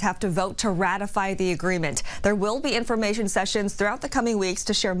members have to vote to ratify the agreement. There will be information sessions throughout the coming weeks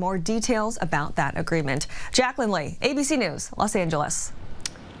to share more details about that agreement. Jacqueline Lee, ABC News, Los Angeles.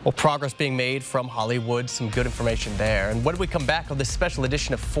 Well, progress being made from Hollywood, some good information there. And when we come back on this special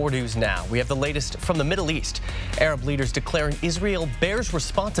edition of 4 News Now, we have the latest from the Middle East. Arab leaders declaring Israel bears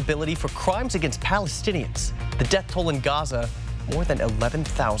responsibility for crimes against Palestinians. The death toll in Gaza, more than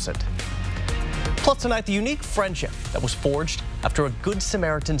 11,000. Plus tonight, the unique friendship that was forged after a Good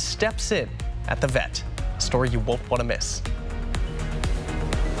Samaritan steps in at the vet. A story you won't want to miss.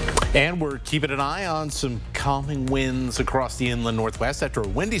 And we're keeping an eye on some calming winds across the inland Northwest after a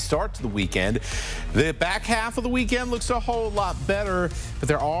windy start to the weekend. The back half of the weekend looks a whole lot better, but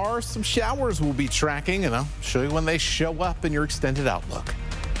there are some showers we'll be tracking, and I'll show you when they show up in your extended outlook.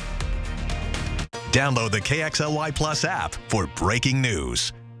 Download the KXLY Plus app for breaking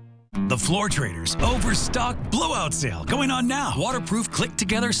news. The Floor Traders Overstock Blowout Sale going on now. Waterproof click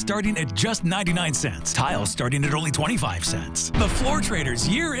together starting at just 99 cents. Tiles starting at only 25 cents. The Floor Traders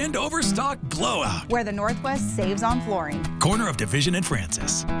Year-End Overstock Blowout. Where the Northwest saves on flooring. Corner of Division and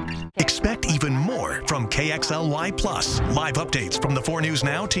Francis. Expect even more from KXLY Plus. Live updates from the 4 News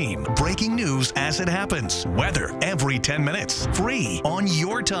Now team. Breaking news as it happens. Weather every 10 minutes. Free on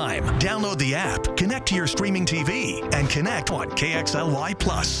your time. Download the app, connect to your streaming TV, and connect on KXLY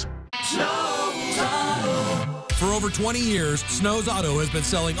Plus. Snow's Auto. For over 20 years, Snow's Auto has been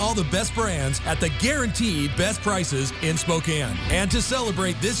selling all the best brands at the guaranteed best prices in Spokane. And to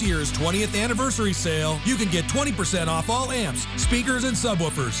celebrate this year's 20th anniversary sale, you can get 20% off all amps, speakers, and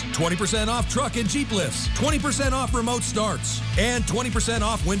subwoofers, 20% off truck and Jeep lifts, 20% off remote starts, and 20%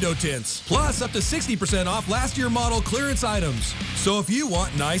 off window tints, plus up to 60% off last year model clearance items. So if you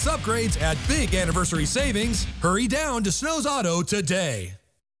want nice upgrades at big anniversary savings, hurry down to Snow's Auto today.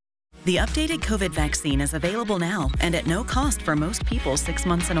 The updated COVID vaccine is available now and at no cost for most people 6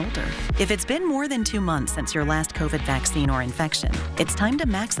 months and older. If it's been more than 2 months since your last COVID vaccine or infection, it's time to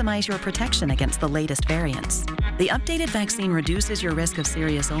maximize your protection against the latest variants. The updated vaccine reduces your risk of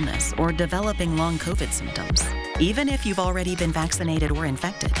serious illness or developing long COVID symptoms, even if you've already been vaccinated or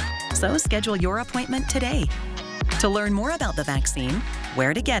infected. So schedule your appointment today. To learn more about the vaccine,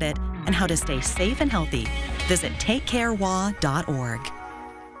 where to get it, and how to stay safe and healthy, visit takecarewa.org.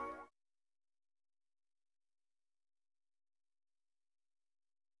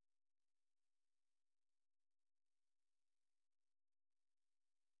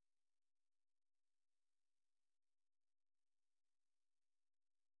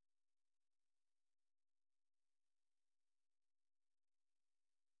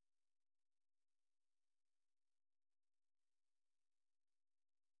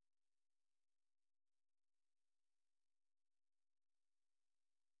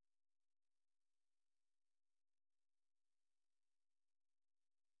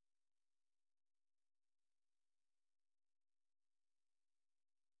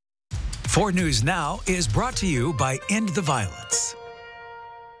 Four News Now is brought to you by End the Violence.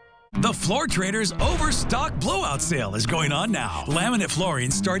 The Floor Traders Overstock Blowout Sale is going on now. Laminate flooring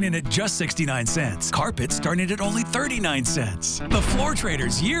starting at just 69 cents. Carpet starting at only 39 cents. The Floor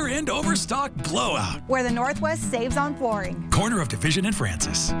Traders Year-End Overstock Blowout. Where the Northwest saves on flooring. Corner of Division and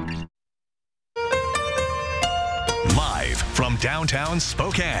Francis. Live from downtown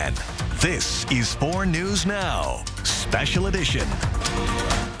Spokane, this is 4 News Now, Special Edition.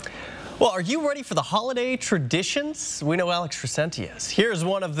 Well, are you ready for the holiday traditions? We know Alex Crescenti is. Here's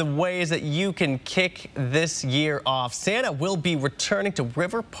one of the ways that you can kick this year off. Santa will be returning to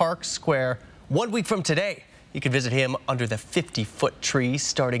River Park Square 1 week from today. You can visit him under the 50-foot tree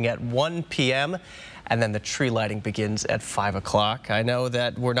starting at 1 p.m. and then the tree lighting begins at 5 o'clock. I know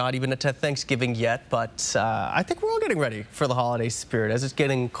that we're not even at Thanksgiving yet, but I think we're all getting ready for the holiday spirit as it's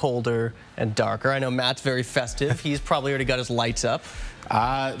getting colder and darker. I know Matt's very festive. He's probably already got his lights up.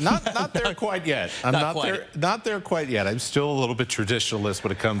 Not there quite yet. I'm not there quite yet. I'm still a little bit traditionalist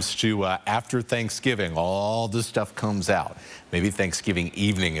when it comes to after Thanksgiving. All this stuff comes out. Maybe Thanksgiving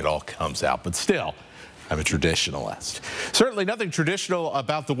evening it all comes out, but still, I'm a traditionalist. Certainly nothing traditional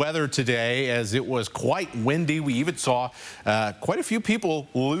about the weather today, as it was quite windy. We even saw quite a few people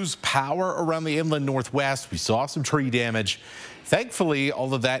lose power around the inland Northwest. We saw some tree damage. Thankfully,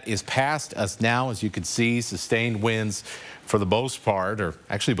 all of that is past us now. As you can see, sustained winds for the most part are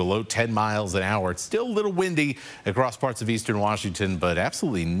actually below 10 miles an hour. It's still a little windy across parts of eastern Washington, but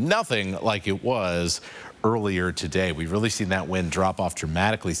absolutely nothing like it was earlier today. We've really seen that wind drop off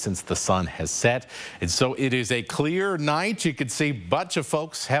dramatically since the sun has set. And so it is a clear night. You can see a bunch of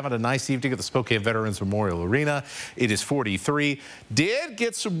folks having a nice evening at the Spokane Veterans Memorial Arena. It is 43. Did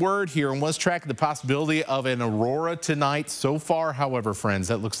get some word here and was tracking the possibility of an aurora tonight. So far, however, friends,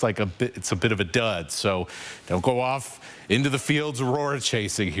 that looks like it's a bit of a dud. So don't go off into the fields aurora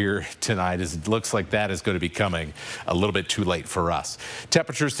chasing here tonight, as it looks like that is going to be coming a little bit too late for us.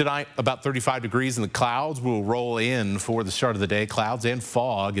 Temperatures tonight about 35 degrees, and the clouds will roll in for the start of the day. Clouds and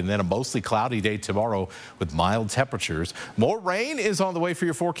fog, and then a mostly cloudy day tomorrow with mild temperatures. More rain is on the way for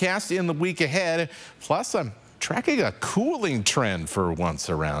your forecast in the week ahead. Plus, I'm tracking a cooling trend for once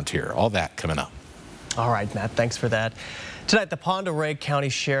around here. All that coming up. All right, Matt, thanks for that. Tonight, the Pend Oreille County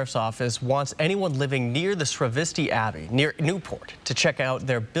Sheriff's Office wants anyone living near the Sravisti Abbey, near Newport, to check out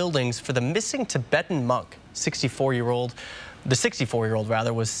their buildings for the missing Tibetan monk. The 64-year-old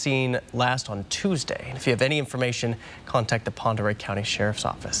rather, was seen last on Tuesday. And if you have any information, contact the Pend Oreille County Sheriff's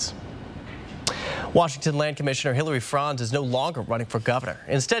Office. Washington Land Commissioner Hillary Franz is no longer running for governor.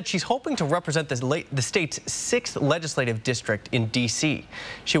 Instead, she's hoping to represent the state's 6th legislative district in D.C.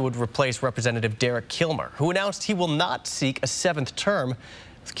 She would replace Representative Derek Kilmer, who announced he will not seek a 7th term,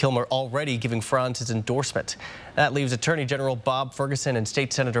 with Kilmer already giving Franz his endorsement. That leaves Attorney General Bob Ferguson and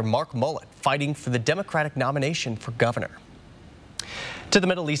State Senator Mark Mullet fighting for the Democratic nomination for governor. To the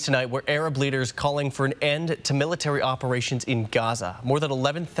Middle East tonight, where Arab leaders calling for an end to military operations in Gaza. More than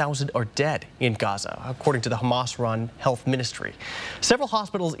 11,000 are dead in Gaza, according to the Hamas-run health ministry. Several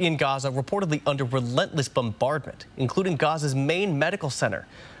hospitals in Gaza reportedly under relentless bombardment, including Gaza's main medical center,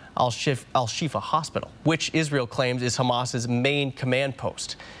 Al-Shifa Hospital, which Israel claims is Hamas's main command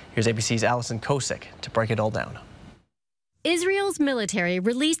post. Here's ABC's Allison Kosick to break it all down. Israel's military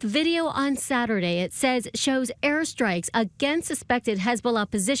released video on Saturday it says shows airstrikes against suspected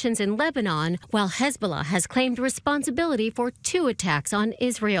Hezbollah positions in Lebanon, while Hezbollah has claimed responsibility for 2 attacks on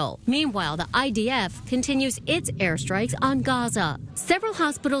Israel. Meanwhile, the IDF continues its airstrikes on Gaza. Several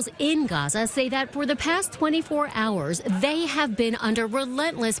hospitals in Gaza say that for the past 24 hours, they have been under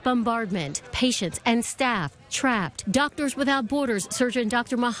relentless bombardment. Patients and staff trapped. Doctors Without Borders surgeon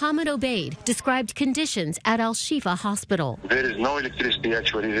Dr. Mohammed Obeid described conditions at Al-Shifa Hospital. There is no electricity,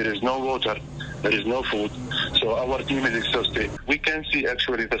 actually. There is no water. There is no food. So our team is exhausted. We can see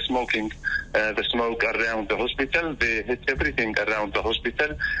actually the smoke around the hospital. They hit everything around the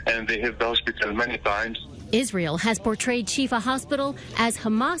hospital, and they hit the hospital many times. Israel has portrayed Shifa Hospital as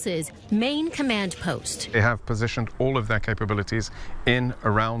Hamas's main command post. They have positioned all of their capabilities in,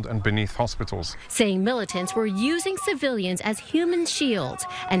 around, and beneath hospitals, saying militants were using civilians as human shields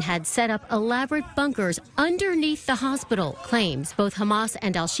and had set up elaborate bunkers underneath the hospital, claims both Hamas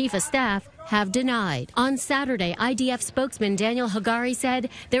and Al-Shifa staff have denied. On Saturday, IDF spokesman Daniel Hagari said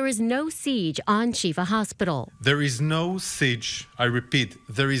there is no siege on Shifa Hospital. There is no siege, I repeat,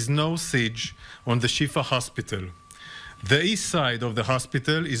 there is no siege on the Shifa Hospital. The east side of the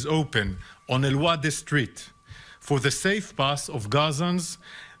hospital is open on El Wadi Street for the safe pass of Gazans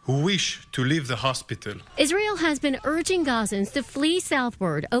who wish to leave the hospital. Israel has been urging Gazans to flee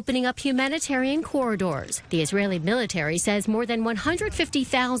southward, opening up humanitarian corridors. The Israeli military says more than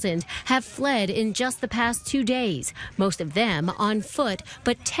 150,000 have fled in just the past 2 days, most of them on foot,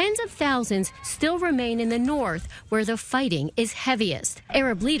 but tens of thousands still remain in the north, where the fighting is heaviest.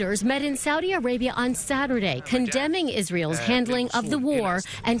 Arab leaders met in Saudi Arabia on Saturday, condemning Israel's handling of the war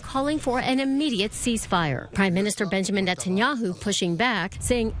and calling for an immediate ceasefire. Prime Minister Benjamin Netanyahu pushing back,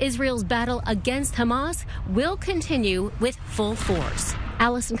 saying Israel's battle against Hamas will continue with full force.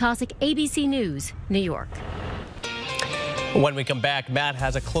 Allison Kosick, ABC News, New York. When we come back, Matt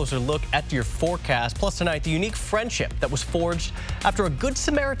has a closer look at your forecast. Plus tonight, the unique friendship that was forged after a Good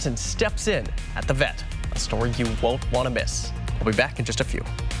Samaritan steps in at the vet. A story you won't want to miss. We'll be back in just a few.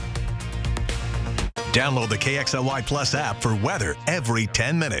 Download the KXLY Plus app for weather every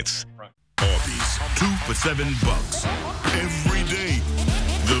 10 minutes. Arby's, 2 for $7 every day.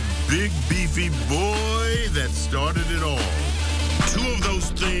 The big beefy boy that started it all. 2 of those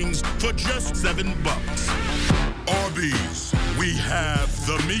things for just $7. Arby's, we have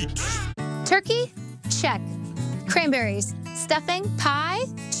the meat. Turkey? Check. Cranberries. Stuffing? Pie?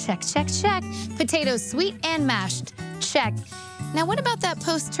 Check, check, check. Potatoes sweet and mashed? Check. Now what about that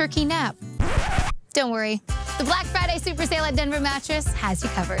post-turkey nap? Don't worry. The Black Friday Super Sale at Denver Mattress has you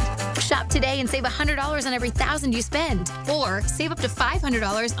covered. Shop today and save $100 on every $1,000 you spend. Or save up to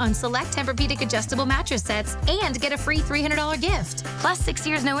 $500 on select Tempur-Pedic adjustable mattress sets and get a free $300 gift. Plus 6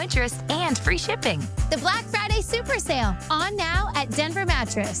 years no interest and free shipping. The Black Friday Super Sale, on now at Denver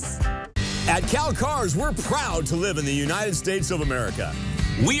Mattress. At Cal Cars, we're proud to live in the United States of America.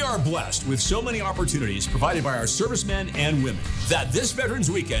 We are blessed with so many opportunities provided by our servicemen and women that this Veterans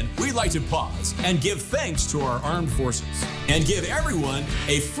Weekend, we'd like to pause and give thanks to our armed forces and give everyone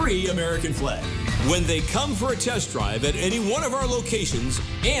a free American flag when they come for a test drive at any one of our locations.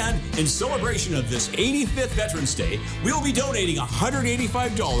 And in celebration of this 85th Veterans Day, we will be donating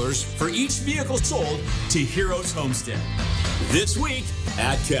 $185 for each vehicle sold to Heroes Homestead this week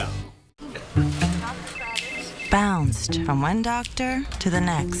at Cal. Bounced from one doctor to the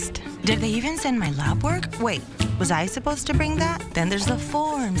next. Did they even send my lab work? Wait, was I supposed to bring that? Then there's the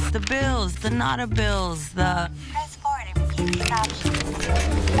forms, the bills, the nota bills, the... Press forward and repeat the captions.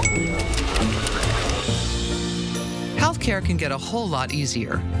 Healthcare can get a whole lot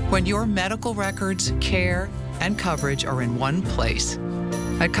easier when your medical records, care, and coverage are in one place.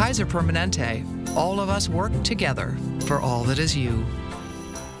 At Kaiser Permanente, all of us work together for all that is you.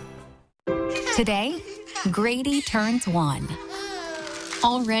 Today, Grady turns 1.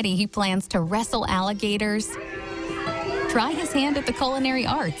 Already he plans to wrestle alligators, try his hand at the culinary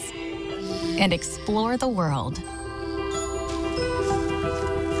arts, and explore the world.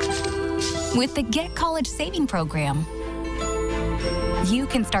 With the Get College Saving Program, you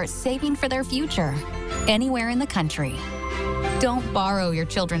can start saving for their future anywhere in the country. Don't borrow your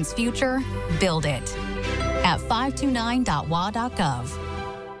children's future, build it at 529.wa.gov.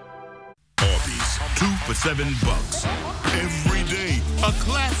 Arby's, 2 for $7. Every day, a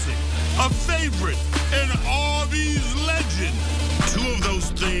classic, a favorite, an Arby's legend. 2 of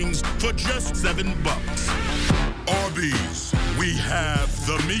those things for just $7. Arby's, we have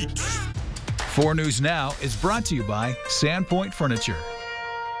the meat. 4 News Now is brought to you by Sandpoint Furniture.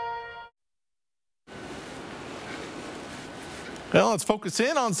 Well, let's focus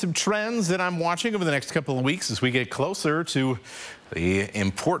in on some trends that I'm watching over the next couple of weeks as we get closer to the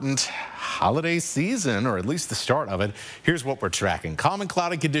important holiday season, or at least the start of it. Here's what we're tracking. Calm and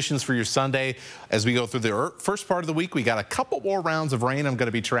cloudy conditions for your Sunday. As we go through the first part of the week, we got a couple more rounds of rain I'm going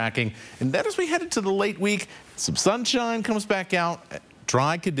to be tracking. And then as we head into the late week, some sunshine comes back out,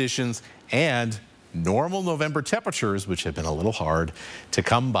 dry conditions, and normal November temperatures, which have been a little hard to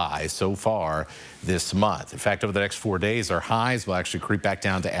come by so far this month. In fact, over the next 4 days, our highs will actually creep back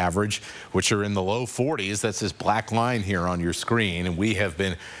down to average, which are in the low 40s. That's this black line here on your screen. And we have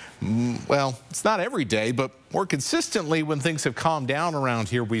been, well, it's not every day, but more consistently when things have calmed down around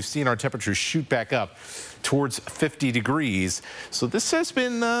here, we've seen our temperatures shoot back up towards 50 degrees. So this has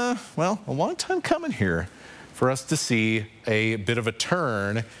been, well, a long time coming here for us to see a bit of a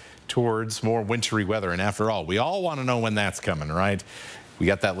turn towards more wintry weather. And after all, we all want to know when that's coming, right? We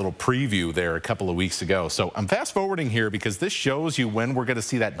got that little preview there a couple of weeks ago. So I'm fast forwarding here because this shows you when we're going to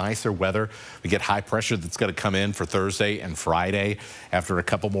see that nicer weather. We get high pressure that's going to come in for Thursday and Friday after a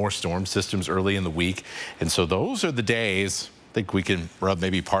couple more storm systems early in the week. And so those are the days, I think we can rub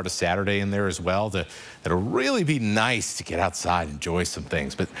maybe part of Saturday in there as well. That'll really be nice to get outside and enjoy some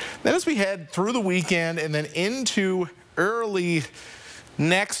things. But then as we head through the weekend and then into early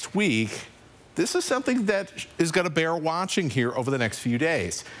next week, this is something that is going to bear watching here over the next few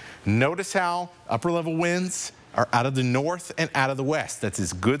days. Notice how upper level winds are out of the north and out of the west. That's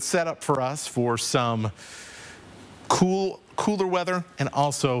a good setup for us for some cooler weather, and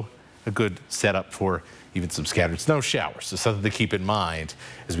also a good setup for even some scattered snow showers. So something to keep in mind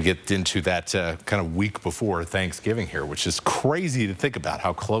as we get into that kind of week before Thanksgiving here, which is crazy to think about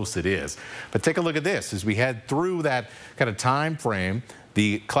how close it is. But take a look at this. As we head through that kind of time frame,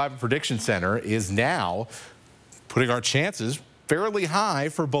 the Climate Prediction Center is now putting our chances fairly high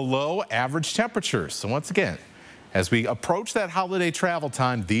for below average temperatures. So once again, as we approach that holiday travel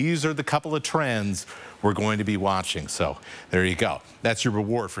time, these are the couple of trends we're going to be watching. So there you go. That's your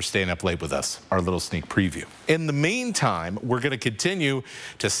reward for staying up late with us, our little sneak preview. In the meantime, we're going to continue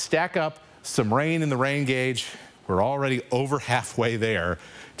to stack up some rain in the rain gauge. We're already over halfway there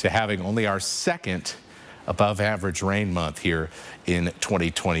to having only our second above average rain month here in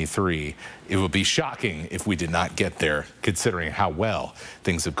 2023. It would be shocking if we did not get there, considering how well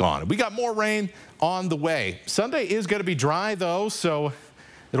things have gone. We got more rain on the way. Sunday is going to be dry though, so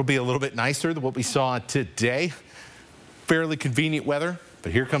it'll be a little bit nicer than what we saw today. Fairly convenient weather,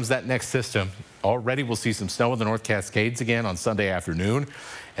 but here comes that next system. Already we'll see some snow in the North Cascades again on Sunday afternoon,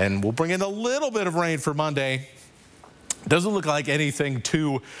 and we'll bring in a little bit of rain for Monday. Doesn't look like anything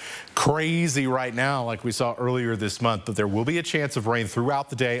too crazy right now like we saw earlier this month, but there will be a chance of rain throughout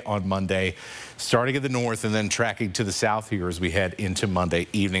the day on Monday, starting at the north and then tracking to the south here as we head into Monday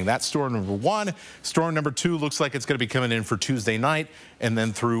evening. That's storm number 1. Storm number 2 looks like it's going to be coming in for Tuesday night and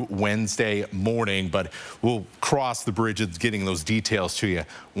then through Wednesday morning, but we'll cross the bridge of getting those details to you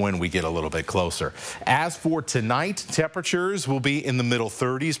when we get a little bit closer. As for tonight, temperatures will be in the middle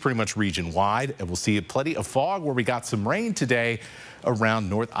 30s pretty much region wide, and we'll see plenty of fog where we got some rain today around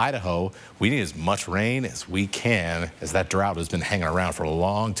North Idaho. We need as much rain as we can, as that drought has been hanging around for a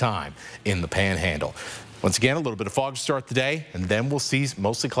long time in the Panhandle. Once again, a little bit of fog to start the day, and then we'll see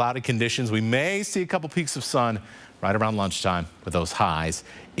mostly cloudy conditions. We may see a couple peaks of sun right around lunchtime with those highs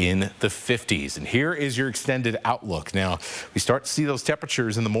in the 50s. And here is your extended outlook. Now, we start to see those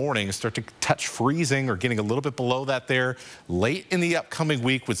temperatures in the morning start to touch freezing or getting a little bit below that there late in the upcoming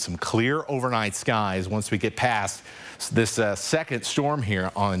week with some clear overnight skies once we get past this second storm here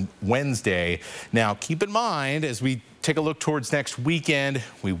on Wednesday. Now, keep in mind, as we take a look towards next weekend,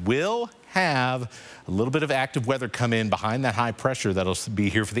 we will have a little bit of active weather come in behind that high pressure that'll be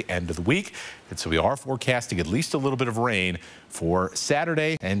here for the end of the week. And so we are forecasting at least a little bit of rain for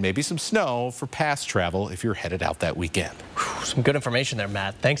Saturday and maybe some snow for past travel if you're headed out that weekend. Some good information there,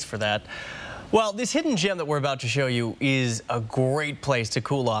 Matt. Thanks for that. Well, this hidden gem that we're about to show you is a great place to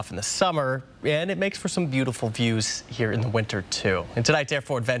cool off in the summer, and it makes for some beautiful views here in the winter, too. In tonight's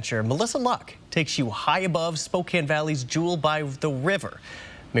Air4 Adventure, Melissa Luck takes you high above Spokane Valley's Jewel by the River,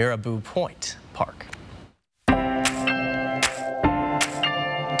 Marabou Point Park.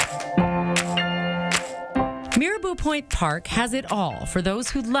 Marabou Point Park has it all for those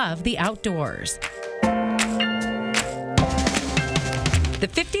who love the outdoors. The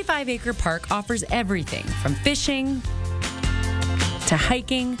 55-acre park offers everything from fishing to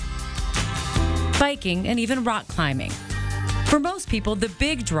hiking, biking, and even rock climbing. For most people, the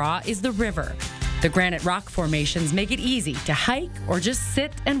big draw is the river. The granite rock formations make it easy to hike or just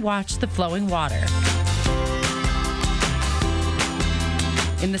sit and watch the flowing water.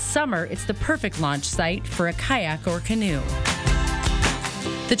 In the summer, it's the perfect launch site for a kayak or canoe.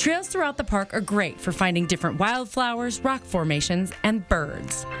 The trails throughout the park are great for finding different wildflowers, rock formations, and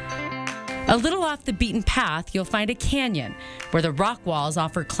birds. A little off the beaten path, you'll find a canyon where the rock walls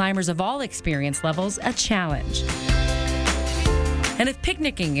offer climbers of all experience levels a challenge. And if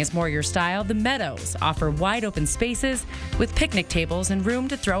picnicking is more your style, the meadows offer wide open spaces with picnic tables and room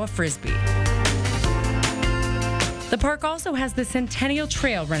to throw a frisbee. The park also has the Centennial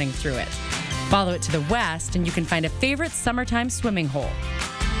Trail running through it. Follow it to the west and you can find a favorite summertime swimming hole.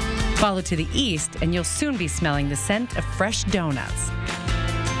 Follow to the east and you'll soon be smelling the scent of fresh donuts.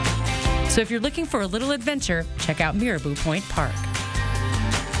 So if you're looking for a little adventure, check out Marabou Point Park.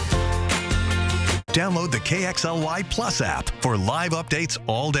 Download the KXLY Plus app for live updates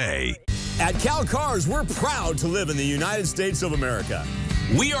all day. At Cal Cars, we're proud to live in the United States of America.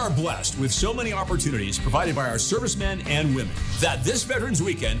 We are blessed with so many opportunities provided by our servicemen and women that this Veterans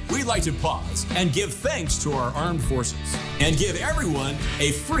Weekend, we'd like to pause and give thanks to our armed forces and give everyone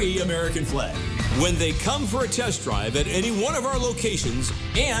a free American flag when they come for a test drive at any one of our locations.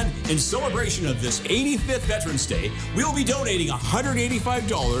 And in celebration of this 85th Veterans Day, we will be donating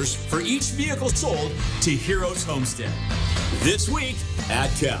 $185 for each vehicle sold to Heroes Homestead this week at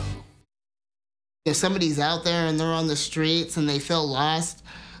Cal. If somebody's out there and they're on the streets and they feel lost,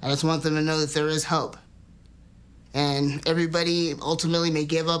 I just want them to know that there is hope. And everybody ultimately may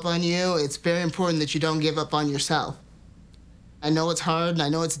give up on you. It's very important that you don't give up on yourself. I know it's hard and I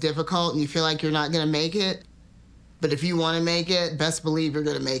know it's difficult and you feel like you're not going to make it. But if you want to make it, best believe you're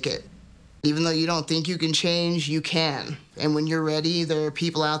going to make it. Even though you don't think you can change, you can. And when you're ready, there are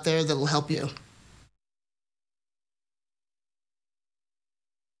people out there that will help you.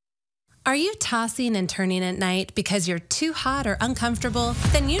 Are you tossing and turning at night because you're too hot or uncomfortable?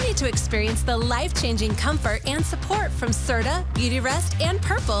 Then you need to experience the life-changing comfort and support from Serta, Beautyrest, and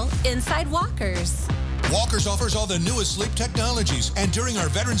Purple inside Walkers. Walkers offers all the newest sleep technologies, and during our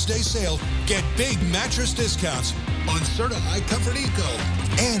Veterans Day sale, get big mattress discounts on Serta High Comfort Eco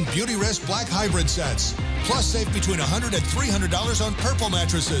and Beautyrest Black Hybrid sets. Plus, save between $100 and $300 on Purple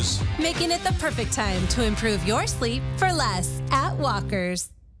mattresses. Making it the perfect time to improve your sleep for less at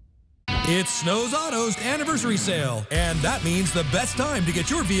Walkers. It's Snow's Auto's anniversary sale, and that means the best time to get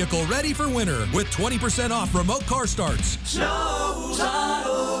your vehicle ready for winter with 20% off remote car starts. Snow's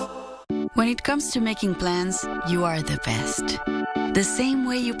Auto. When it comes to making plans, you are the best. The same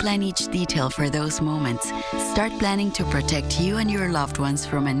way you plan each detail for those moments, start planning to protect you and your loved ones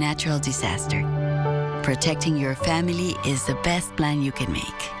from a natural disaster. Protecting your family is the best plan you can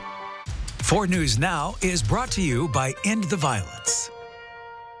make. 4 News Now is brought to you by End the Violence.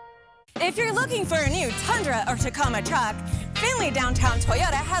 If you're looking for a new Tundra or Tacoma truck, Findlay Downtown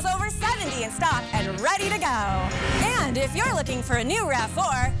Toyota has over 70 in stock and ready to go. And if you're looking for a new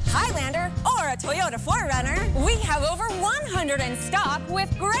RAV4, Highlander, or a Toyota 4Runner, we have over 100 in stock with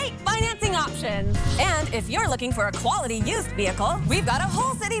great financing options. And if you're looking for a quality used vehicle, we've got a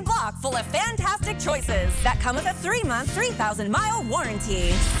whole city block full of fantastic choices that come with a 3-month, 3,000-mile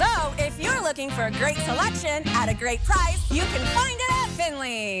warranty. So if you're looking for a great selection at a great price, you can find it at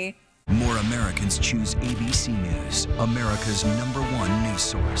Findlay. More Americans choose ABC News, America's #1 news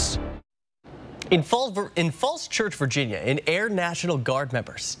source. In Falls Church, Virginia, an Air National Guard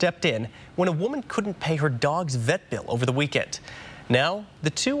member stepped in when a woman couldn't pay her dog's vet bill over the weekend. Now,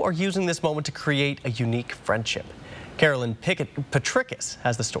 the two are using this moment to create a unique friendship. Carolyn Patricus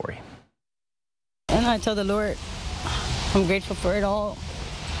has the story. And I tell the Lord, I'm grateful for it all,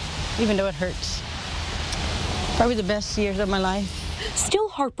 even though it hurts. Probably the best years of my life. Still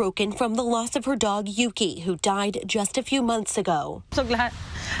heartbroken from the loss of her dog, Yuki, who died just a few months ago. So glad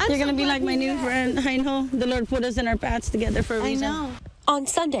you're going to be like my new friend. I know the Lord put us in our paths together for a reason. I know. On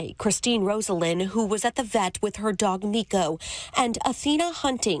Sunday, Christine Rosalind, who was at the vet with her dog Miko, and Athena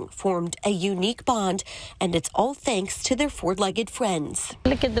Hunting formed a unique bond, and it's all thanks to their four-legged friends.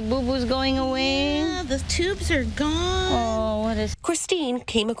 Look at the boo-boos going away. Yeah, the tubes are gone. Oh, what is... Christine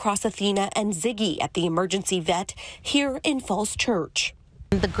came across Athena and Ziggy at the emergency vet here in Falls Church.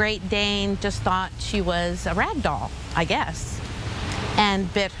 The Great Dane just thought she was a rag doll, I guess,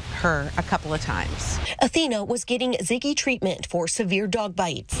 and bit her a couple of times. Athena was getting Ziggy treatment for severe dog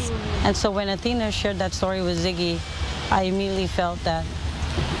bites. And so when Athena shared that story with Ziggy, I immediately felt that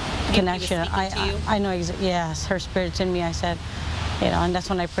connection. I know, yes, her spirit's in me. I said, and that's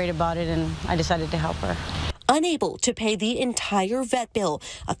when I prayed about it and I decided to help her. Unable to pay the entire vet bill,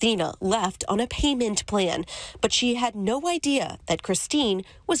 Athena left on a payment plan, but she had no idea that Christine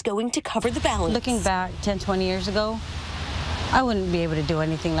was going to cover the balance. Looking back 10, 20 years ago, I wouldn't be able to do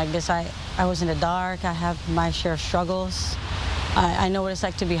anything like this. I was in the dark. I have my share of struggles. I know what it's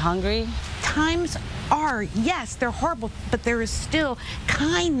like to be hungry. Times are, yes, they're horrible, but there is still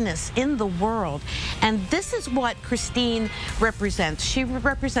kindness in the world. And this is what Christine represents. She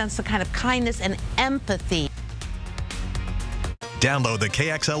represents the kind of kindness and empathy. Download the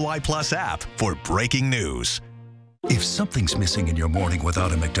KXLY Plus app for breaking news. If something's missing in your morning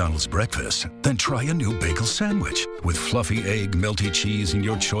without a McDonald's breakfast, then try a new bagel sandwich. With fluffy egg, melty cheese, and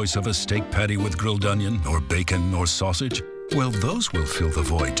your choice of a steak patty with grilled onion or bacon or sausage, well, those will fill the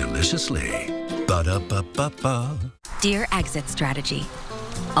void deliciously. Ba-da-ba-ba-ba. Dear Exit Strategy,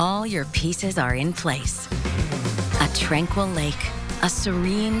 all your pieces are in place. A tranquil lake, a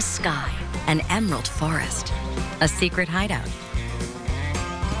serene sky, an emerald forest, a secret hideout.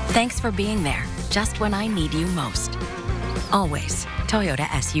 Thanks for being there, just when I need you most. Always Toyota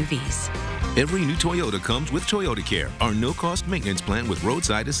SUVs. Every new Toyota comes with Toyota Care, our no-cost maintenance plan with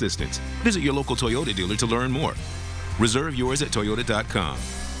roadside assistance. Visit your local Toyota dealer to learn more. Reserve yours at Toyota.com.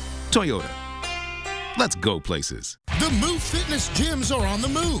 Toyota. Let's go places. The Move Fitness gyms are on the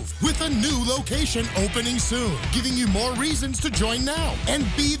move with a new location opening soon, giving you more reasons to join now and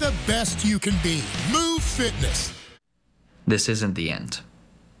be the best you can be. Move Fitness. This isn't the end.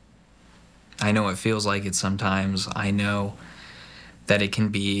 I know it feels like it sometimes. I know that it can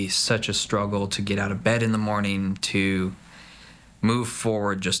be such a struggle to get out of bed in the morning, to move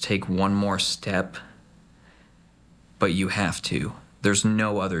forward, just take one more step. But you have to. There's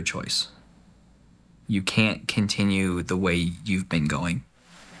no other choice. You can't continue the way you've been going.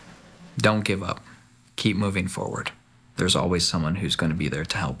 Don't give up. Keep moving forward. There's always someone who's going to be there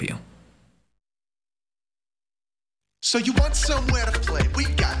to help you. So you want somewhere to play? We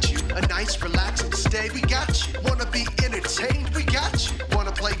got you. A nice relaxing stay? We got you. Wanna be entertained? We got you.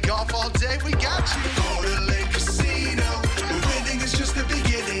 Wanna play golf all day? We got you. Go to Lake Casino. The winning is just the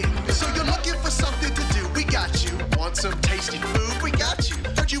beginning. So you're looking for something to do? We got you. Want some tasty food? We got you.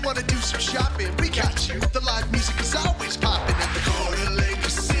 Heard you wanna do some shopping? We got you. The live music is always popping at the Go to Lake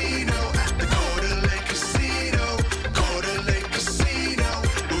Casino. At the Go to Lake Casino. Go to Lake Casino.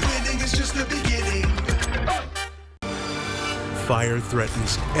 The winning is just the beginning. Fire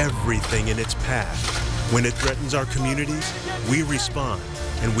threatens everything in its path. When it threatens our communities, we respond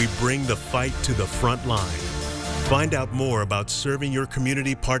and we bring the fight to the front line. Find out more about serving your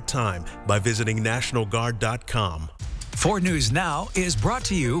community part-time by visiting NationalGuard.com. 4 News Now is brought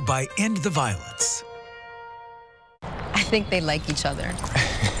to you by End the Violence. I think they like each other.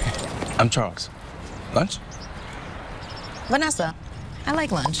 I'm Charles. Lunch? Vanessa. I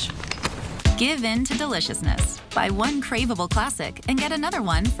like lunch. Give in to deliciousness. Buy one craveable classic and get another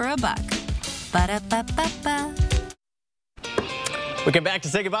one for $1. Ba-da-ba-ba-ba. We come back to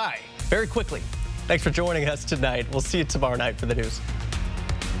say goodbye very quickly. Thanks for joining us tonight. We'll see you tomorrow night for the news.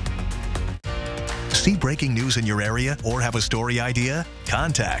 See breaking news in your area or have a story idea?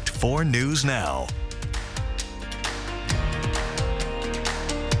 Contact 4 News Now.